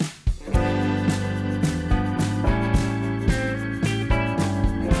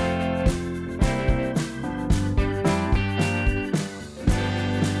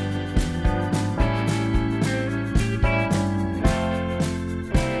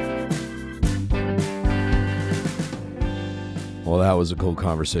 Well, that was a cool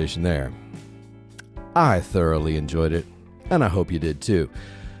conversation there. I thoroughly enjoyed it, and I hope you did too.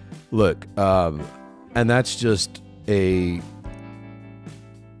 Look, and that's just a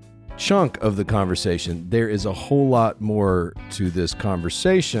chunk of the conversation. There is a whole lot more to this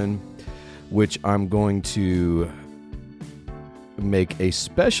conversation, which I'm going to make a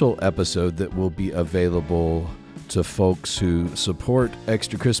special episode that will be available to folks who support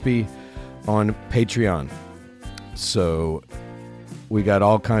Extra Crispy on Patreon. So we got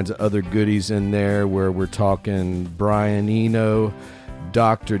all kinds of other goodies in there where we're talking Brian Eno,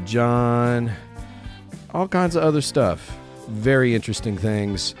 Dr. John, all kinds of other stuff. Very interesting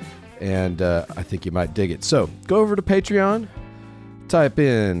things, and I think you might dig it. So go over to Patreon, type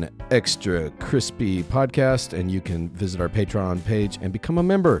in Extra Crispy Podcast, and you can visit our Patreon page and become a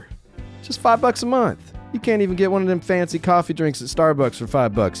member. Just $5 a month. You can't even get one of them fancy coffee drinks at Starbucks for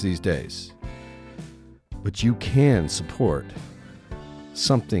 $5 these days. But you can support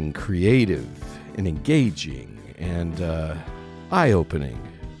something creative and engaging and eye-opening.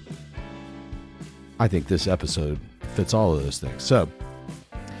 I think this episode fits all of those things. So,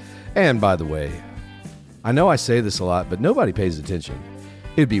 and by the way, I know I say this a lot, but nobody pays attention.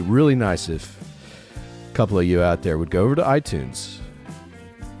 It'd be really nice if a couple of you out there would go over to iTunes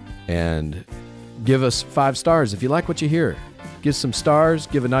and give us 5 stars if you like what you hear. Give some stars,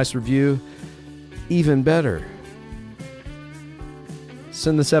 give a nice review. Even better,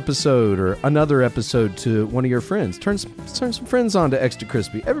 send this episode or another episode to one of your friends. Turn some friends on to Extra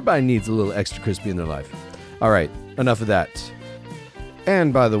Crispy. Everybody needs a little Extra Crispy in their life. All right, enough of that.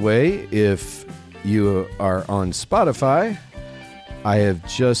 And by the way, if you are on Spotify, I have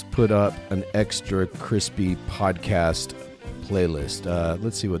just put up an Extra Crispy podcast playlist.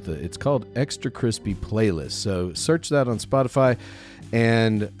 Let's see what it's called. Extra Crispy Playlist. So search that on Spotify,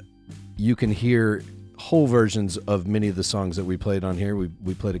 and you can hear whole versions of many of the songs that we played on here.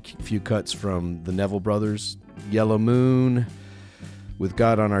 We played a few cuts from the Neville Brothers, Yellow Moon, With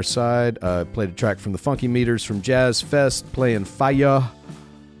God on Our Side. Played a track from the Funky Meters from Jazz Fest, playing Fayo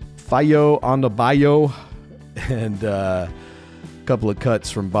on the Bayou, and a couple of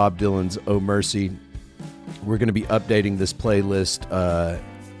cuts from Bob Dylan's Oh Mercy. We're going to be updating this playlist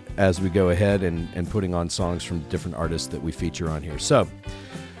as we go ahead and putting on songs from different artists that we feature on here. So,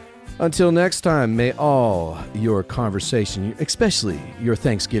 until next time, may all your conversation, especially your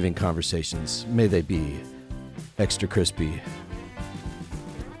Thanksgiving conversations, may they be extra crispy.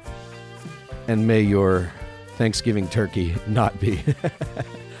 And may your Thanksgiving turkey not be,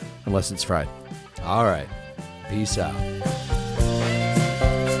 unless it's fried. All right. Peace out.